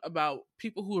one about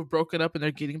people who have broken up and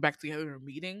they're getting back together and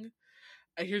meeting.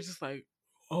 And you're just like,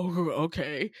 oh,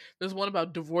 okay. There's one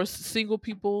about divorced single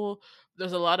people.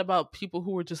 There's a lot about people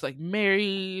who were just like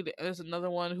married. And there's another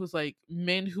one who's like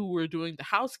men who were doing the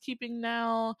housekeeping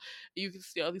now. You can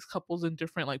see all these couples in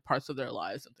different like parts of their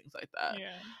lives and things like that.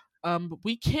 Yeah. But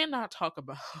we cannot talk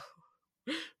about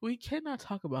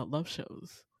love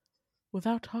shows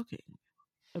without talking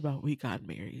about We Got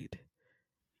Married.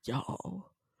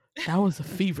 Y'all. That was a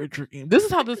fever dream. This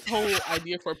is how this whole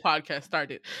idea for a podcast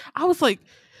started. I was like,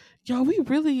 yo, we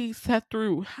really sat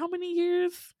through how many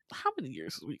years? How many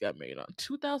years we got married on?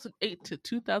 2008 to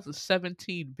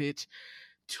 2017, bitch.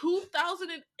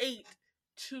 2008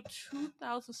 to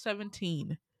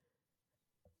 2017.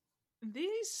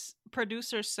 These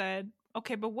producers said,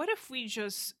 okay, but what if we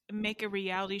just make a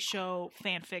reality show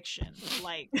fan fiction?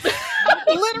 Like,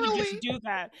 Literally. we just do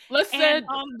that. Let's And, said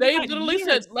they we got literally said,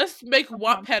 years let's make of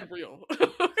Wattpad real.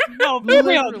 No, for real.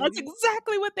 Literally. That's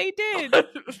exactly what they did.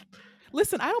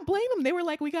 Listen, I don't blame them. They were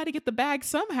like, we got to get the bag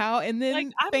somehow, and then Like,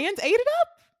 fans ate it up.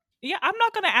 Yeah, I'm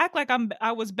not gonna act like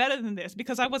I was better than this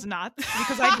because I was not.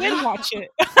 Because I did watch it.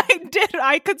 I did.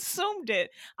 I consumed it.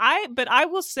 But I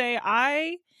will say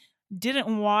I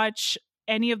didn't watch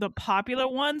any of the popular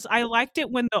ones. I liked it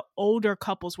when the older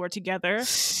couples were together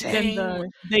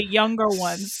than the younger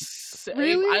ones. Same.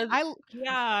 Really?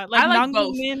 Yeah, like I like Nanggu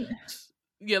both. Min.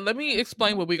 Yeah, let me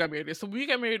explain what We Got Married is. So We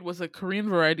Got Married was a Korean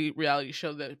variety reality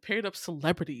show that paired up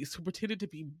celebrities who pretended to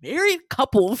be married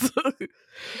couples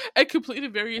and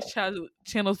completed various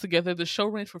channels together. The show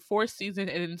ran for 4 seasons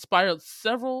and it inspired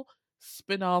several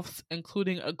spin-offs,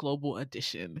 including a global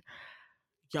edition.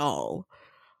 Y'all,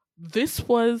 this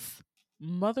was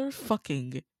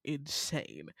motherfucking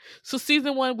insane. So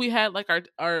season 1, we had like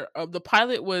our the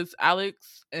pilot was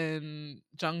Alex and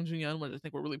Jang Jun-yeon, which I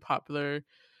think were really popular.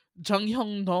 Jung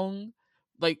Hyung-dong,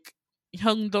 like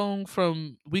Hyung-dong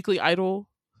from Weekly Idol,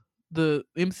 the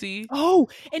MC. Oh,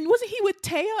 and wasn't he with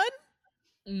Taeyeon?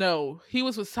 No, he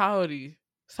was with Saori.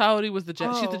 Saori was she's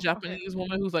the Okay. Japanese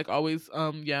woman who's like always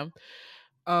Crown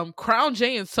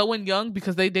J and Soen Young,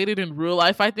 because they dated in real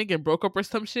life, I think, and broke up or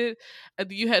some shit. And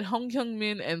then you had Hong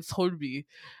Hyung-min and Solbi.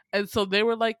 And so they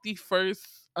were like the first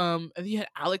and then you had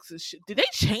Alex's shit. Did they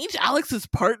change Alex's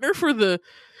partner for the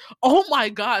Oh my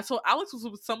god. So Alex was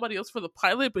with somebody else for the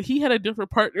pilot, but he had a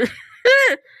different partner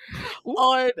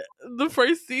on the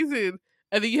first season.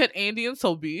 And then you had Andy and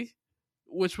Solbi,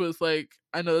 which was like,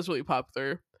 I know that's really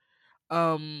popular.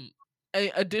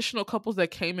 Additional couples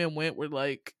that came and went were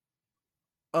like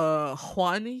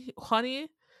Hwani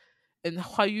and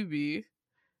Hwayubi,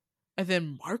 and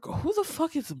then Marco. Who the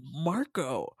fuck is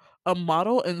Marco? A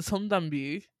model and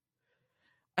Sondambi.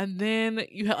 And then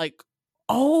you had like,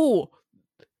 Hyundong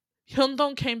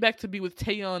came back to be with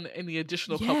Taeyeon in the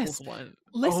additional couples one.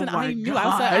 Listen, Oh my I knew.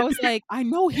 God. I was like, I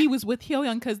know he was with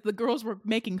Hyoyeon because the girls were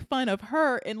making fun of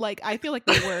her, and like, I feel like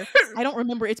they were. I don't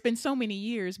remember. It's been so many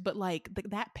years, but like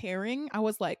that pairing, I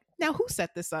was like, now who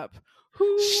set this up?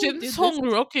 Who Shin did Song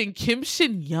this? Rok and Kim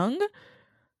Shin Young?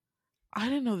 I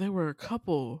didn't know they were a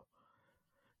couple.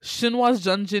 Shinhwa's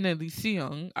Junjin and Lee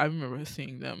Si-young. I remember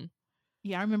seeing them.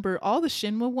 Yeah, I remember all the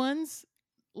Shinwa ones.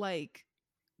 Like,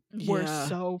 were Yeah.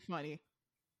 so funny.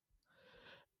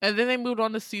 And then they moved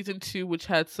on to season 2, which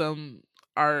had some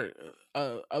a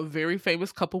very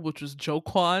famous couple, which was Jo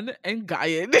Kwon and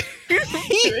Gayen.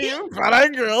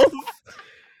 Farang girls.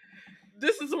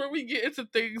 This is where we get into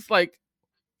things like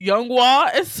Younghwa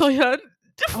and Soyeon.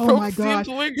 Oh my gosh.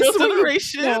 Girl This is when you-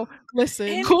 Generation. no, listen,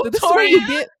 And this is when you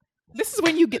get. This is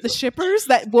when you get the shippers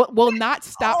that will not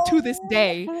stop to this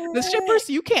day. The shippers,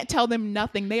 you can't tell them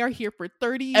nothing. They are here for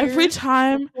 30 years. Every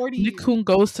time 40 years. Nikun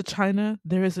goes to China,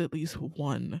 there is at least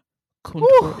one Woo.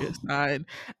 Kuntoria sign.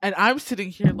 And I'm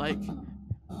sitting here like,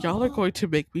 y'all are going to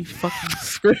make me fucking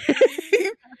scream.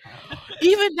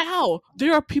 Even now,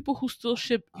 there are people who still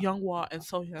ship Younghwa and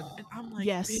Soyeon. And I'm like,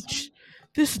 Yes. bitch,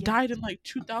 this died in like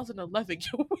 2011.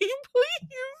 Can we please?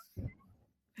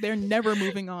 They're never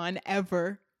moving on,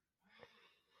 ever.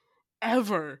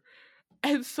 Ever.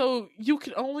 And so you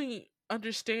can only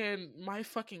understand my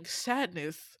fucking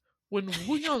sadness when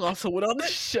Woo Young also went on this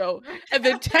show, and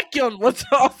then Taekyeon was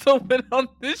also went on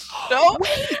this show,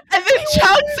 Wait, and then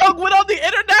Chang Sung went on the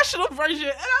international version,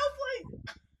 and I was like,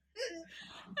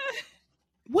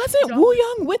 wasn't Y'all- Woo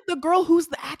Young with the girl who's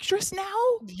the actress now?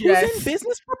 Yes. Who's in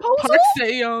Business Proposal? Park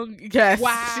Se-young, yes,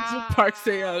 Wow. she's with Park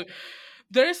Se-young.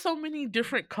 There's so many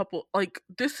different couple. Like,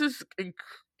 this is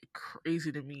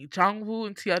crazy to me. Jangwoo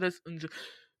and Tiara's and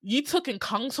Yi-Tuk and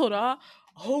Kang Sora.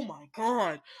 Oh my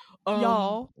god,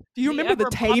 Y'all, do you the remember the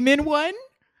ever pop- Taemin one?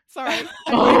 Sorry, I'm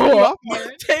Oh, cutting you off,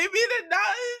 Marin. Taemin and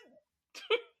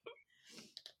Naeun.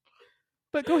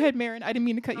 But go ahead, Marin. I didn't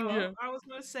mean to cut you off. Yeah. I was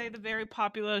gonna say the very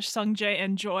popular Sungjae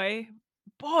and Joy.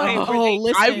 Boy, Oh, were they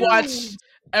listen.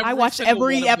 I watched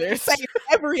every single one of this. episode.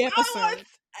 Every I episode. watched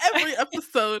every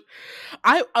episode.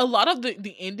 A lot of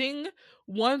the ending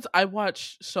ones I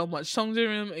watched so much. Song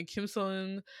Jae-rim and Kim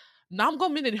So-eun, Nam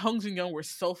Go-min and Hong Jin-young were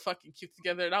so fucking cute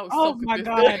together. That was Oh so my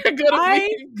consistent. God.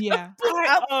 Yeah.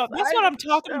 That's what I'm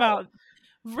talking show. about.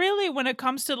 Really, when it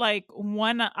comes to like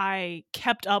one I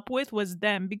kept up with was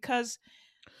them, because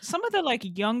some of the like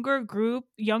younger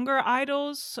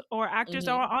idols or actors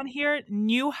that Mhm. are on here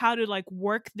knew how to like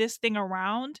work this thing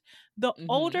around. The Mhm.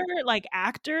 older like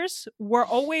actors were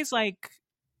always like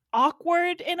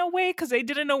awkward in a way because they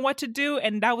didn't know what to do,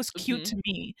 and that was cute Mhm. to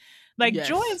me. Like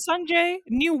Joy and Yes. Sungjae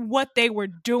knew what they were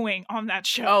doing on that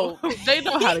show. Oh, they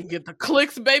know how to get the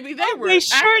clicks, baby. They were They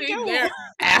sure acting do. their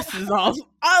asses off.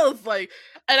 I was like,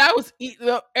 and I was eating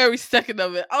up every second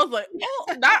of it. I was like,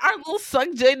 oh, not our little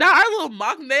Sungjae, not our little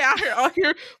Maknae out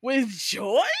here with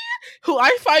Joy, who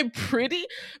I find pretty.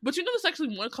 But you know, there's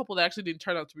actually one couple that actually didn't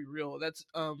turn out to be real. That's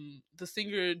the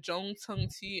singer Jung Sung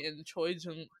Ti and Choi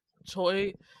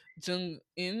Jung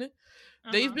In.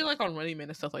 They've Uh-huh. been like on Running Man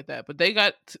and stuff like that, but they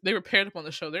were paired up on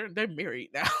the show. They're married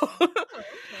now.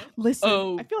 Listen,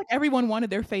 Oh. I feel like everyone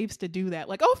wanted their faves to do that.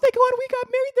 Like, oh, if they go on We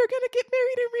Got Married, they're gonna get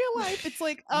married in real life. It's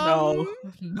like,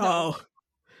 no.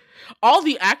 All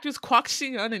the actors, Kwak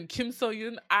Shin-yeon and Kim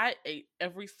So-yoon, I ate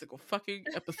every single fucking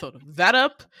episode of that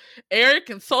up. Eric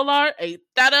and Solar ate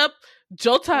that up.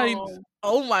 Jota,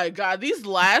 oh my god, these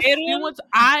last few Taerim? ones,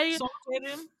 Song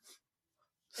Taerim?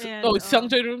 And, Sung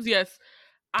Jae-rooms, yes.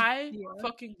 I Yeah.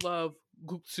 fucking love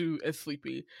Guksu and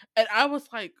Sleepy. And I was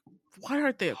like, why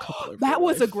aren't they a couple? in that real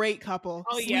was a life? great couple.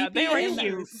 Oh, yeah, they Sleepy were and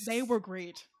cute. They were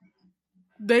great.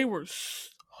 They were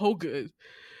so good.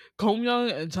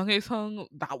 Gomyoung and Jung Hae-sung,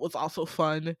 that was also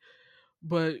fun.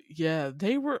 But yeah,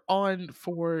 they were on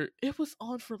for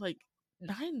like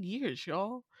 9 years,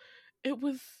 y'all. It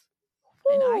was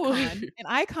An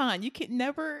icon. You can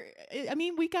never. I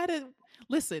mean, we gotta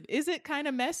listen. Is it kind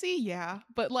of messy? Yeah,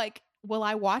 but like, will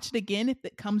I watch it again if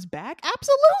it comes back?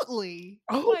 Absolutely.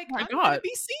 Oh like, my I'm gonna God.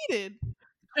 be seated.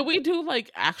 Can we do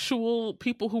like actual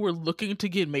people who were looking to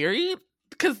get married?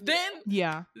 Because then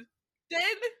Yeah.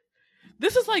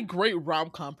 this is like great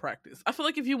rom-com practice. I feel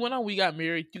like if you went on We Got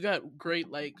Married, you got great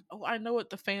like, oh, I know what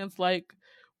the fans like.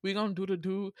 We gonna do the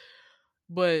do.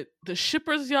 But the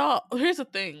shippers, y'all, here's the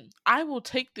thing. I will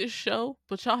take this show,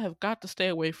 but y'all have got to stay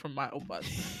away from my oppas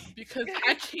because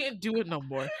I can't do it no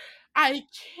more. I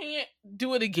can't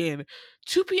do it again.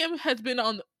 2 p.m. has been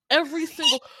on every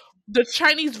single. The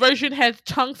Chinese version has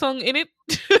Chang Sung in it.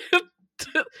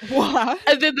 What?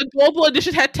 And then the global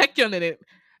edition had Taekyeon in it.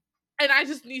 And I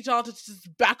just need y'all to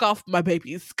just back off my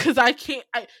babies. Because I can't.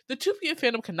 The 2 p.m.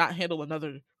 fandom cannot handle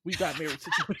another We Got Married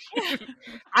situation.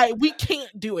 We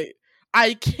can't do it.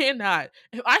 I cannot.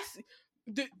 If I see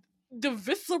the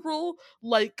visceral,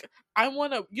 like, I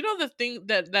want to, you know, the thing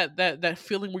that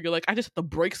feeling where you're like, I just have to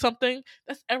break something.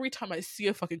 That's every time I see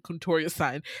a fucking Kuntoria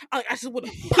sign. I just want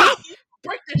to pop,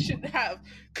 break that shit in half.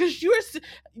 Because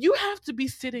you have to be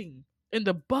sitting in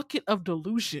the bucket of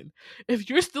delusion if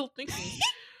you're still thinking,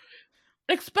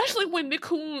 especially when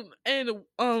Nikun and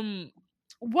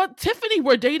what Tiffany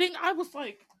were dating. I was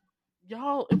like,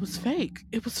 y'all, it was fake.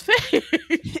 It was fake.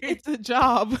 It's a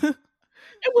job.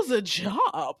 It was a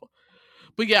job.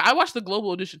 But yeah, I watched the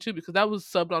global edition too because that was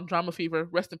subbed on Drama Fever.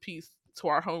 Rest in peace to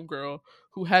our homegirl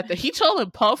who had that. Heechul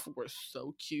and Puff were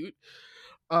so cute.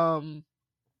 And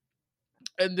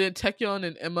then Taekyeon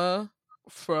and Emma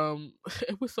from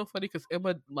it was so funny because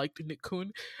Emma liked Nick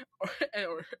Kun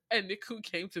and Nick Kun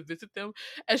came to visit them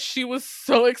and she was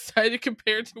so excited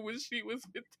compared to when she was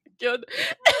with Taekyeon.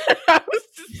 I was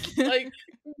just like,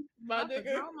 my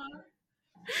nigga.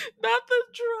 Not the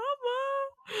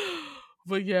drama.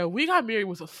 But yeah, We Got Married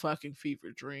was a fucking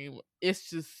fever dream. It's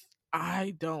just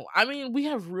I mean, we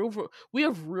have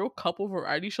real couple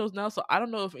variety shows now, so I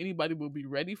don't know if anybody will be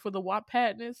ready for the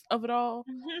Wattpadness of it all.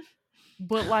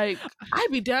 But like I'd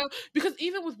be down because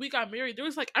even with We Got Married, there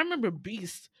was like I remember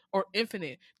Beast or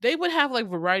Infinite. They would have like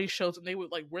variety shows and they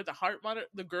would like wear the heart monitor.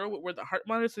 The girl would wear the heart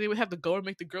monitor, so they would have to go and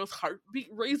make the girl's heartbeat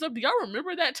raise up. Do y'all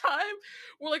remember that time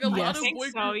where like a I lot of think Yes.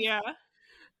 boy so, groups yeah.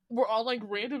 were on like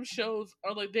random shows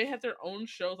or like they had their own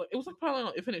shows? Like it was like probably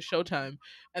on Infinite Showtime,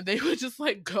 and they would just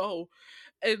like go.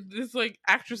 And this like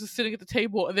actress is sitting at the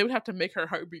table, and they would have to make her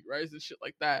heartbeat rise and shit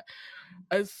like that.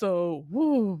 And so,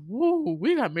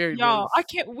 We Got Married Y'all, was I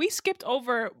can't. We skipped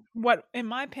over what, in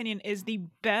my opinion, is the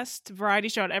best variety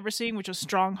show I'd ever seen, which was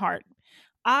Strong Heart.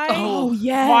 I Oh Oh,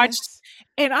 watched, yes.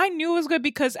 and I knew it was good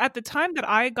because at the time that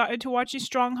I got into watching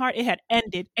Strong Heart, it had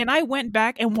ended, and I went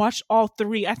back and watched all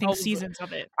three, I think, all the seasons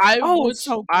of it. I Oh, watched it's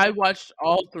so I good. watched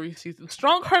all 3 seasons.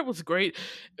 Strongheart was great.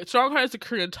 Strongheart is a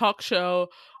Korean talk show,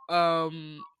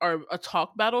 or a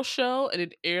talk battle show, and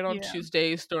it aired on Yeah.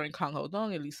 Tuesdays starring Kang Ho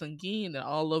Dong and Lee Sung Gi, and then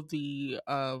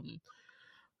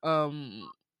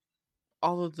um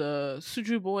all of the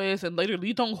Suju boys, and later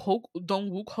Lee Dong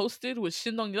Wook hosted with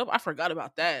Shin Dong Yup. I forgot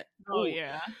about that. Oh Ooh.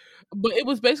 yeah. But it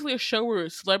was basically a show where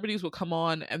celebrities would come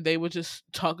on and they would just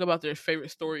talk about their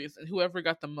favorite stories, and whoever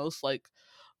got the most like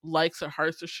likes or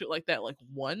hearts or shit like that like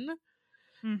won.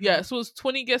 Yeah, Mhm. so it was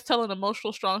 20 guests tell an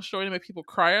emotional, strong story to make people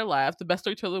cry or laugh. The best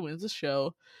storyteller wins the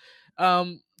show.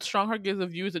 Strongheart gives the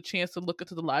viewers a chance to look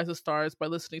into the lives of stars by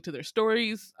listening to their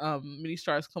stories. Many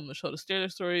stars come on the show to share their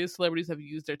stories. Celebrities have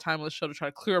used their time on the show to try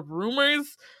to clear up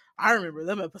rumors. I remember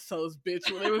them episodes, bitch,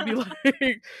 where they would be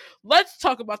like, let's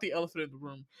talk about the elephant in the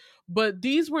room. But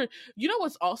these were, you know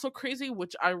what's also crazy,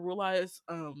 which I realize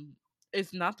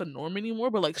is not the norm anymore,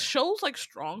 but like shows like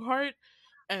Strongheart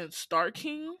and Star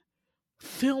King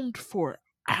filmed for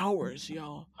hours,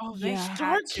 y'all. Oh, they Yeah. Star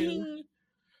had to. King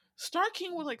Star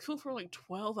King would like film for like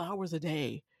 12 hours a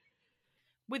day.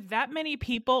 With that many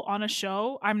people on a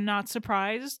show, I'm not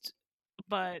surprised,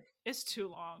 but it's too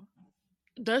long.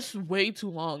 That's way too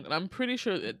long, and I'm pretty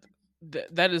sure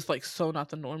that is like so not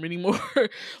the norm anymore.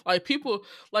 Like people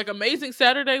like Amazing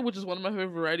Saturday, which is one of my favorite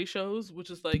variety shows, which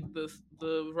is like the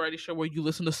variety show where you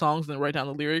listen to songs and write down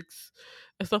the lyrics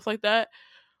and stuff like that.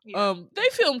 Yeah. They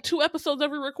film 2 episodes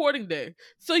every recording day,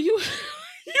 so you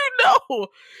you know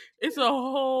it's a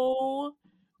whole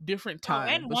different Oh,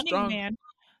 and time. But Running strong, Man.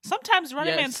 Sometimes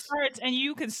Running Man yes, starts and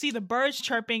you can see the birds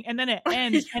chirping, and then it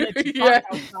ends and it's yeah. dark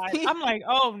outside. I'm like,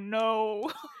 oh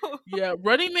no. Yeah,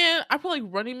 Running Man. I feel like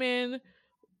Running Man,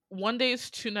 One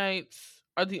Days, Two Nights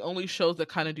are the only shows that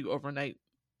kind of do overnight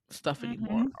stuff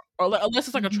anymore, Hmm. or like, unless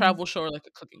it's like a Mhm. travel show or like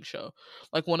a cooking show,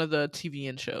 like one of the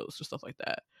TVN shows or stuff like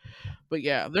that. But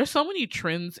yeah, there's so many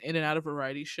trends in and out of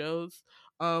variety shows.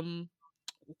 Um,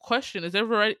 Question: Is there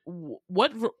variety?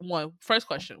 One first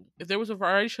question? If there was a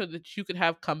variety show that you could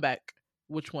have come back,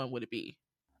 which one would it be?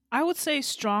 I would say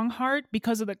Strongheart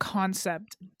because of the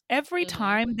concept. Every Mm-hmm.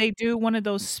 time they do one of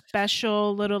those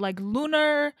special little like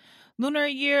lunar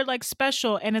year like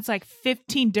special, and it's like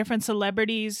 15 different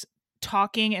celebrities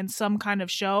talking in some kind of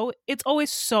show, it's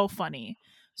always so funny.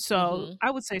 So Mm-hmm.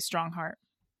 I would say Strongheart.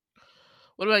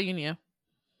 What about you, Nia?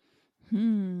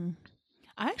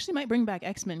 I actually might bring back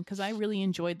X-Men because I really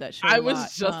enjoyed that show a I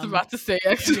lot. was just about to say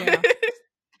X-Men.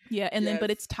 Yeah, and then Yes. but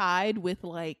it's tied with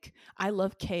like I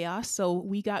love chaos, so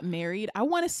We Got Married. I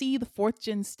want to see the fourth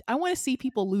gen. I want to see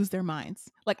people lose their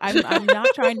minds. Like I'm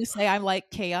not trying to say I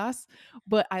like chaos,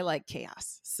 but I like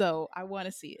chaos, so I want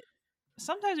to see it.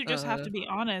 Sometimes you just have Uh, to be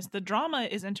honest. The drama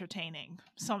is entertaining.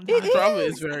 It Sometimes. Drama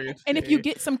is is, very and if you interesting.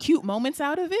 get some cute moments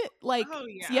out of it, like Oh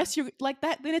yeah. yes, you're like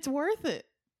that, then it's worth it.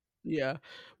 Yeah,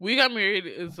 We Got Married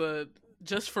is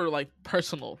just for like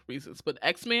personal reasons, but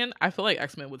X-Men, I feel like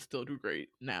X-Men would still do great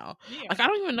now. Yeah. Like I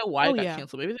don't even know why Oh it got yeah,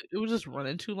 canceled. Maybe it was just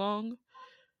running too long,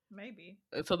 Maybe.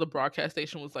 and so the broadcast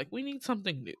station was like, "We need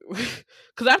something new,"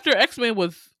 because after X-Men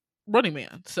was Running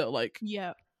Man. So like,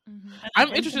 yeah. Mhm. And I'm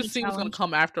then interested to Infinite see what's gonna Challenge.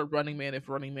 come after Running Man if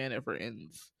Running Man ever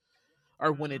ends.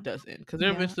 Or when it does end, because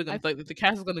they're Yeah, eventually gonna I've like the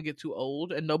cast is gonna get too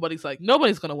old, and nobody's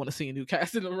gonna want to see a new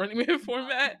cast in the Running Man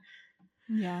format.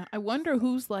 Yeah, I wonder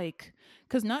who's like,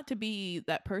 because not to be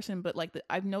that person, but like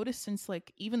I've noticed since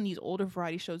like even these older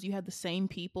variety shows, you had the same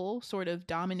people sort of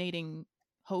dominating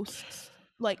hosts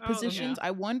like Oh yeah. positions.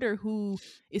 I wonder who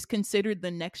is considered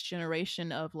the next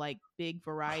generation of like big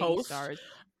variety Host. stars.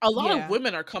 A lot of Yeah,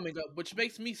 women are coming up, which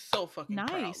makes me so fucking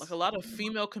proud. Like a nice. lot of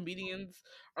female comedians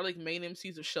are like main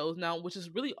MCs of shows now, which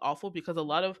is really awful because a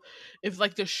lot of if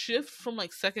like the shift from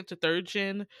like second to third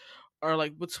gen or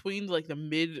like between like the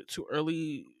mid to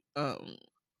early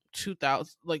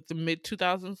 2000 like the mid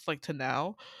 2000s like to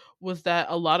now was that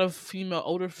a lot of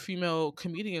older female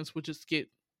comedians would just get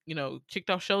kicked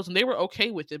off shows and they were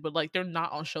okay with it, but like they're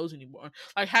not on shows anymore.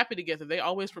 Like Happy Together, they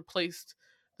always replaced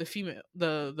the female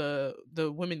the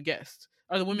women guests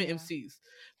or the women Yeah. MCs.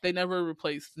 They never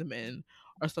replaced the men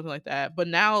or something like that. But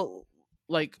now,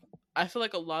 like, I feel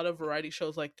like a lot of variety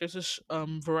shows, like there's this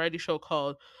variety show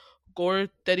called Gore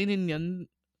때리는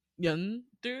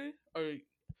년들 or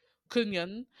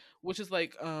Kunyan, which is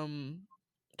like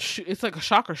it's like a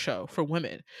shocker show for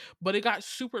women, but it got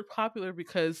super popular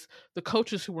because the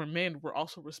coaches who were men were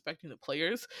also respecting the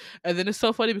players. And then it's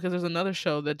so funny because there's another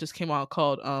show that just came out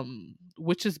called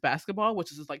Witches Basketball,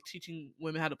 which is like teaching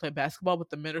women how to play basketball, but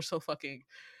the men are so fucking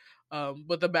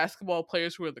but the basketball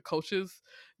players who are the coaches,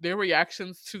 their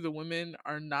reactions to the women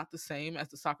are not the same as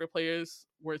the soccer players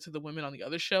were to the women on the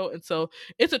other show. And so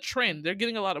it's a trend. They're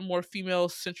getting a lot of more female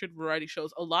centered variety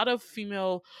shows. A lot of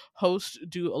female hosts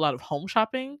do a lot of home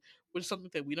shopping, which is something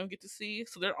that we don't get to see.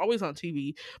 So they're always on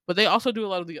TV, but they also do a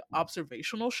lot of the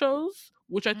observational shows,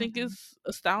 which I think is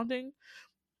astounding.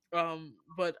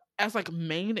 But as like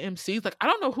main MCs, like I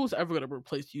don't know who's ever gonna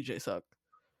replace UJ Suck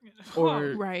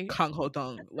or Right. Kang Ho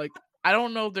Dong. Like I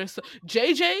don't know if there's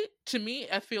JJ. To me,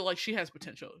 I feel like she has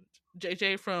potential.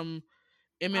 JJ from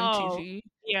MMTG.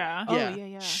 Yeah. Oh, Yeah.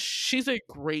 yeah. She's a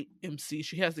great MC.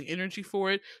 She has the energy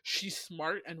for it. She's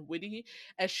smart and witty,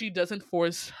 and she doesn't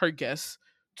force her guests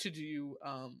to do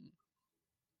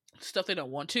stuff they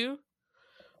don't want to,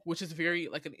 which is very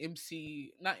like an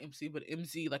MC, not MC, but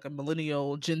MZ, like a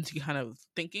millennial Gen Z kind of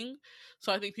thinking.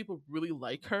 So I think people really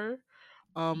like her.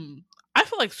 I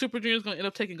feel like Super Junior is going to end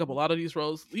up taking up a lot of these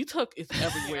roles. Lee Tuck is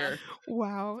everywhere.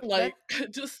 Wow. Like,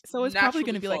 just So it's probably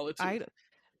going to be like fall into it.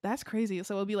 that's crazy.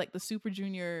 So it'll be like the Super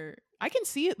Junior. I can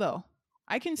see it though.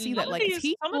 I can see that. Some Like of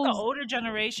the pulls- older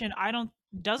generation,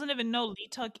 doesn't even know Lee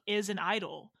Tuck is an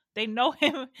idol. They know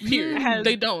him Period. as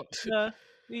They don't.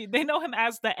 they know him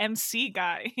as the MC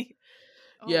guy.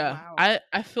 Oh, Yeah. wow.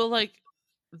 I feel like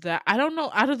that. I don't know.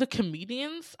 Out of the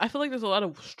comedians, I feel like there's a lot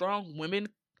of strong women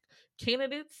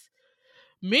candidates.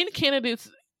 Men candidates,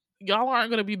 y'all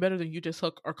aren't gonna be better than Yoo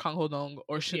Suk or Kang Ho Dong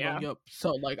or Shin Yeah. Dong Yup.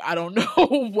 So like I don't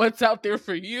know what's out there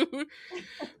for you.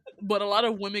 But a lot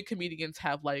of women comedians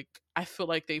have like I feel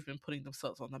like they've been putting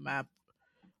themselves on the map.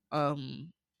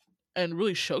 And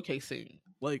really showcasing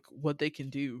like what they can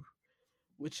do,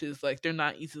 which is like they're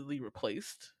not easily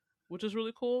replaced, which is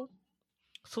really cool.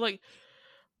 So like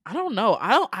I don't know.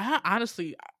 I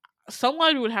honestly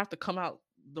somebody would have to come out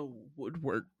the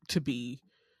woodwork to be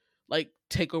like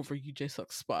take over UJ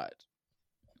Suck's spot.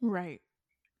 Right.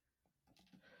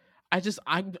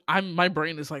 I'm my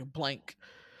brain is like blank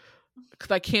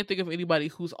because I can't think of anybody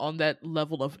who's on that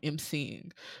level of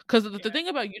emceeing. Because the thing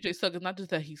about UJ Suck is not just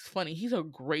that he's funny; he's a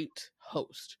great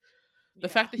host. The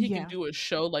fact that he can do a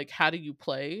show like How Do You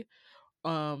Play,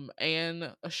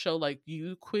 and a show like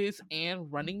You Quiz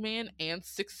and Running Man and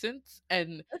Sixth Sense,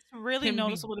 and It's really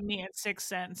noticeable to me at Sixth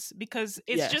Sense because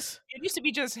it's Yes. it used to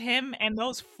be just him and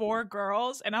those 4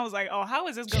 girls, and I was like, oh, how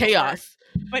is this gonna work? chaos.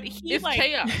 But he It's like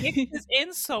chaos. mixes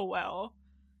in so well.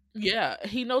 Yeah,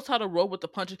 he knows how to roll with the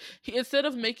punches. He instead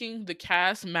of making the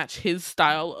cast match his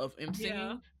style of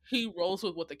emceeing, he rolls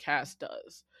with what the cast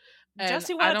does. And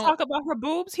Jessie I want to don't- talk about her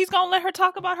boobs. He's gonna let her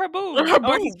talk about her boobs. Her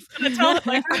Or he's boobs. gonna tell her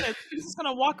like he's just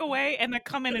gonna walk away and then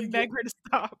come in and beg her to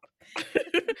stop.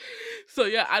 So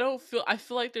yeah, I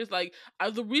feel like there's like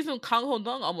the reason Kang Ho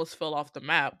Dong almost fell off the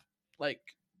map, like,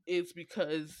 is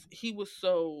because he was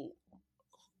so,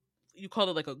 you call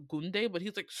it like a gunde, but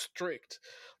he's like strict.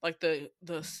 Like the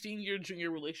senior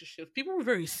junior relationships, people were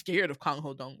very scared of Kang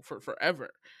Ho Dong for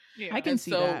forever. Yeah. I can And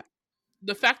see so that.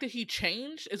 the fact that he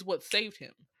changed is what saved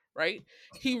him, right?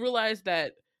 He realized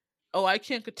that, oh, I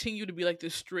can't continue to be like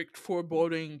this strict,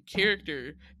 foreboding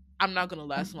character. I'm not gonna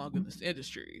last long in this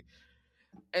industry.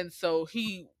 And so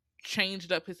he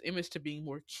changed up his image to being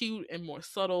more cute and more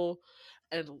subtle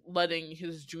and letting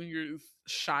his juniors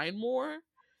shine more.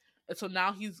 And so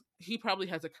now he probably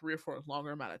has a career for a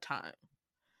longer amount of time.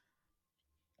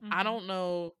 I don't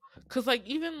know, cause like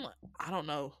even I don't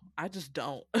know. I just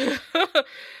don't.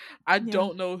 I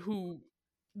don't know who.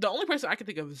 The only person I can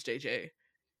think of is JJ.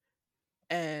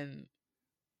 And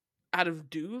out of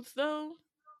dudes though,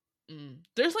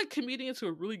 there's like comedians who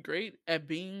are really great at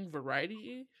being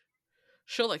variety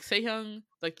show, like Sehyoung,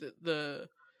 like the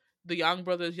Young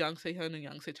brothers, Yang Sehun and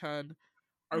Yang Sejun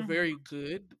are very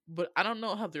good, but I don't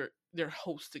know how their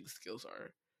hosting skills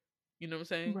are. You know what I'm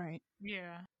saying? Right.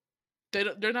 Yeah.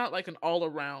 They're not like an all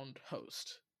around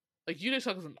host. Like Yoo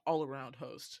Suk is an all around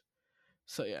host.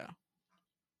 So yeah.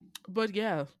 But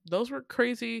yeah, those were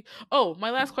crazy. Oh,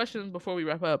 my last question before we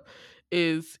wrap up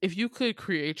is, if you could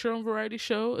create your own variety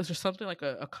show, is there something like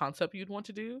a concept you'd want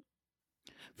to do?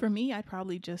 For me, I'd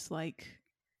probably just like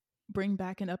bring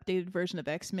back an updated version of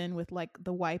X-Men with like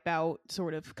the Wipeout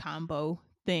sort of combo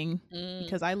thing Mm.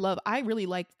 because I really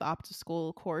like the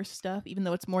obstacle course stuff, even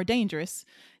though it's more dangerous.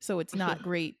 So it's not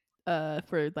great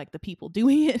for like the people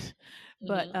doing it.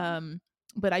 But Mhm.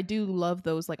 but I do love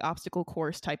those like obstacle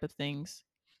course type of things.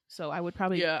 So I would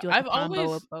probably Yeah, do like a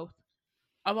combo of both.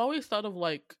 I've always thought of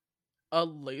like a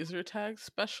laser tag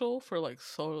special for like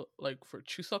like for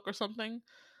Chuseok or something.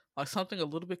 Like something a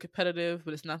little bit competitive,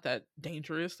 but it's not that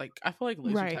dangerous. Like I feel like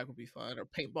laser Right. tag would be fun, or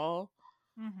paintball.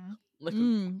 Mm-hmm. Like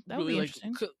a That would really be like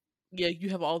interesting. yeah, you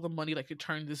have all the money like to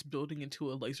turn this building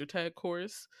into a laser tag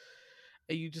course,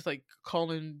 and you just like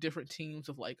call in different teams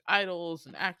of like idols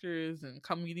and actors and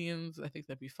comedians. I think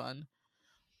that'd be fun.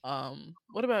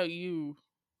 What about you,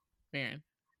 Marion?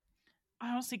 I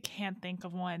honestly can't think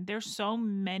of one. There's so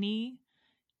many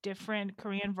different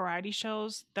Korean variety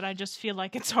shows that I just feel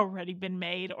like it's already been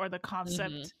made, or the Mm-hmm.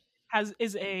 concept has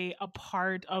is a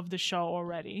part of the show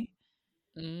already.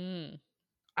 Mm.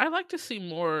 I like to see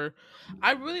more.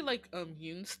 I really like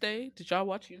Yoon Stay. Did y'all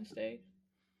watch Yoon Stay?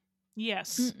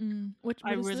 Yes, Mm-mm. I What is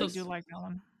really So do this? like that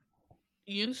one.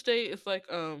 Yoon Stay is like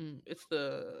it's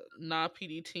the Na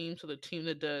PD team, so the team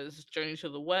that does Journey to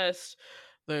the West,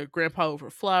 the Grandpa Over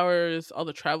Flowers, all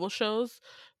the travel shows.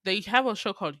 They have a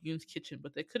show called Yoon's Kitchen,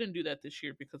 but they couldn't do that this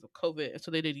year because of COVID, and so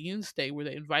they did Yoon Stay, where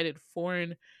they invited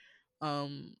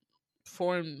um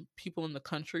foreign people in the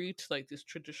country to like this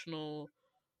traditional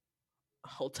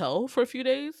hotel for a few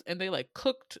days, and they like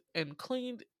cooked and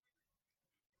cleaned.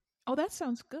 Oh, that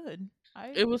sounds good.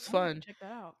 It was I might have to fun. check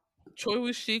that out. Choi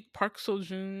Woo Shik, Park Seo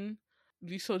Joon,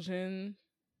 Lee So Jin.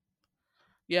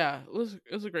 Yeah, it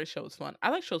was a great show. It was fun. I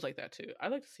like shows like that too. I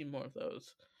like to see more of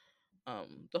those.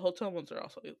 The hotel ones are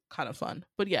also kind of fun.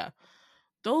 But yeah,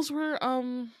 those were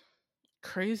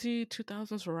crazy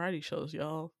 2000s variety shows,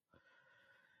 y'all.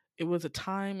 It was a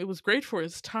time. It was great for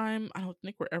its time. I don't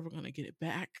think we're ever gonna get it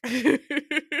back.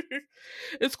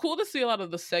 It's cool to see a lot of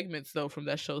the segments though from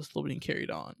that show still being carried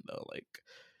on though, like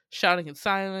Shouting in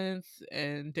Silence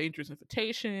and Dangerous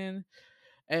Invitation,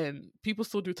 and people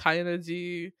still do Thai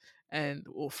energy and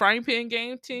frying pan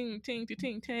game ting ting ting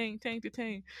ting ting ting ting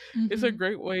ting. It's a Mm-hmm.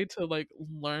 great way to like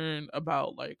learn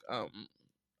about like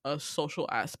a social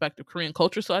aspect of Korean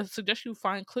culture. So I suggest you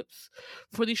find clips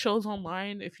for these shows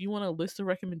online. If you want a list of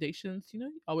recommendations,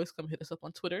 always come hit us up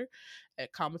on Twitter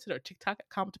at Commented or TikTok at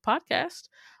Commented Podcast.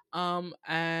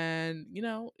 And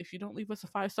if you don't leave us a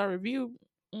 5-star review,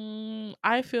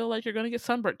 I feel like you're gonna get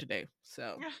sunburnt today.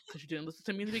 So because you didn't listen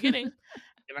to me in the beginning,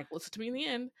 you're not gonna listen to me in the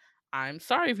end. I'm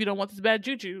sorry if you don't want this bad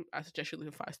juju. I suggest you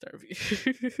leave a 5-star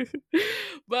review.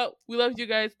 But we love you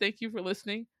guys. Thank you for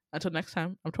listening. Until next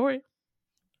time, I'm Tori.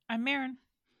 I'm Marin.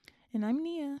 And I'm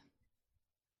Nia.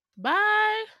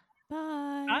 Bye.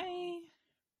 Bye. Bye.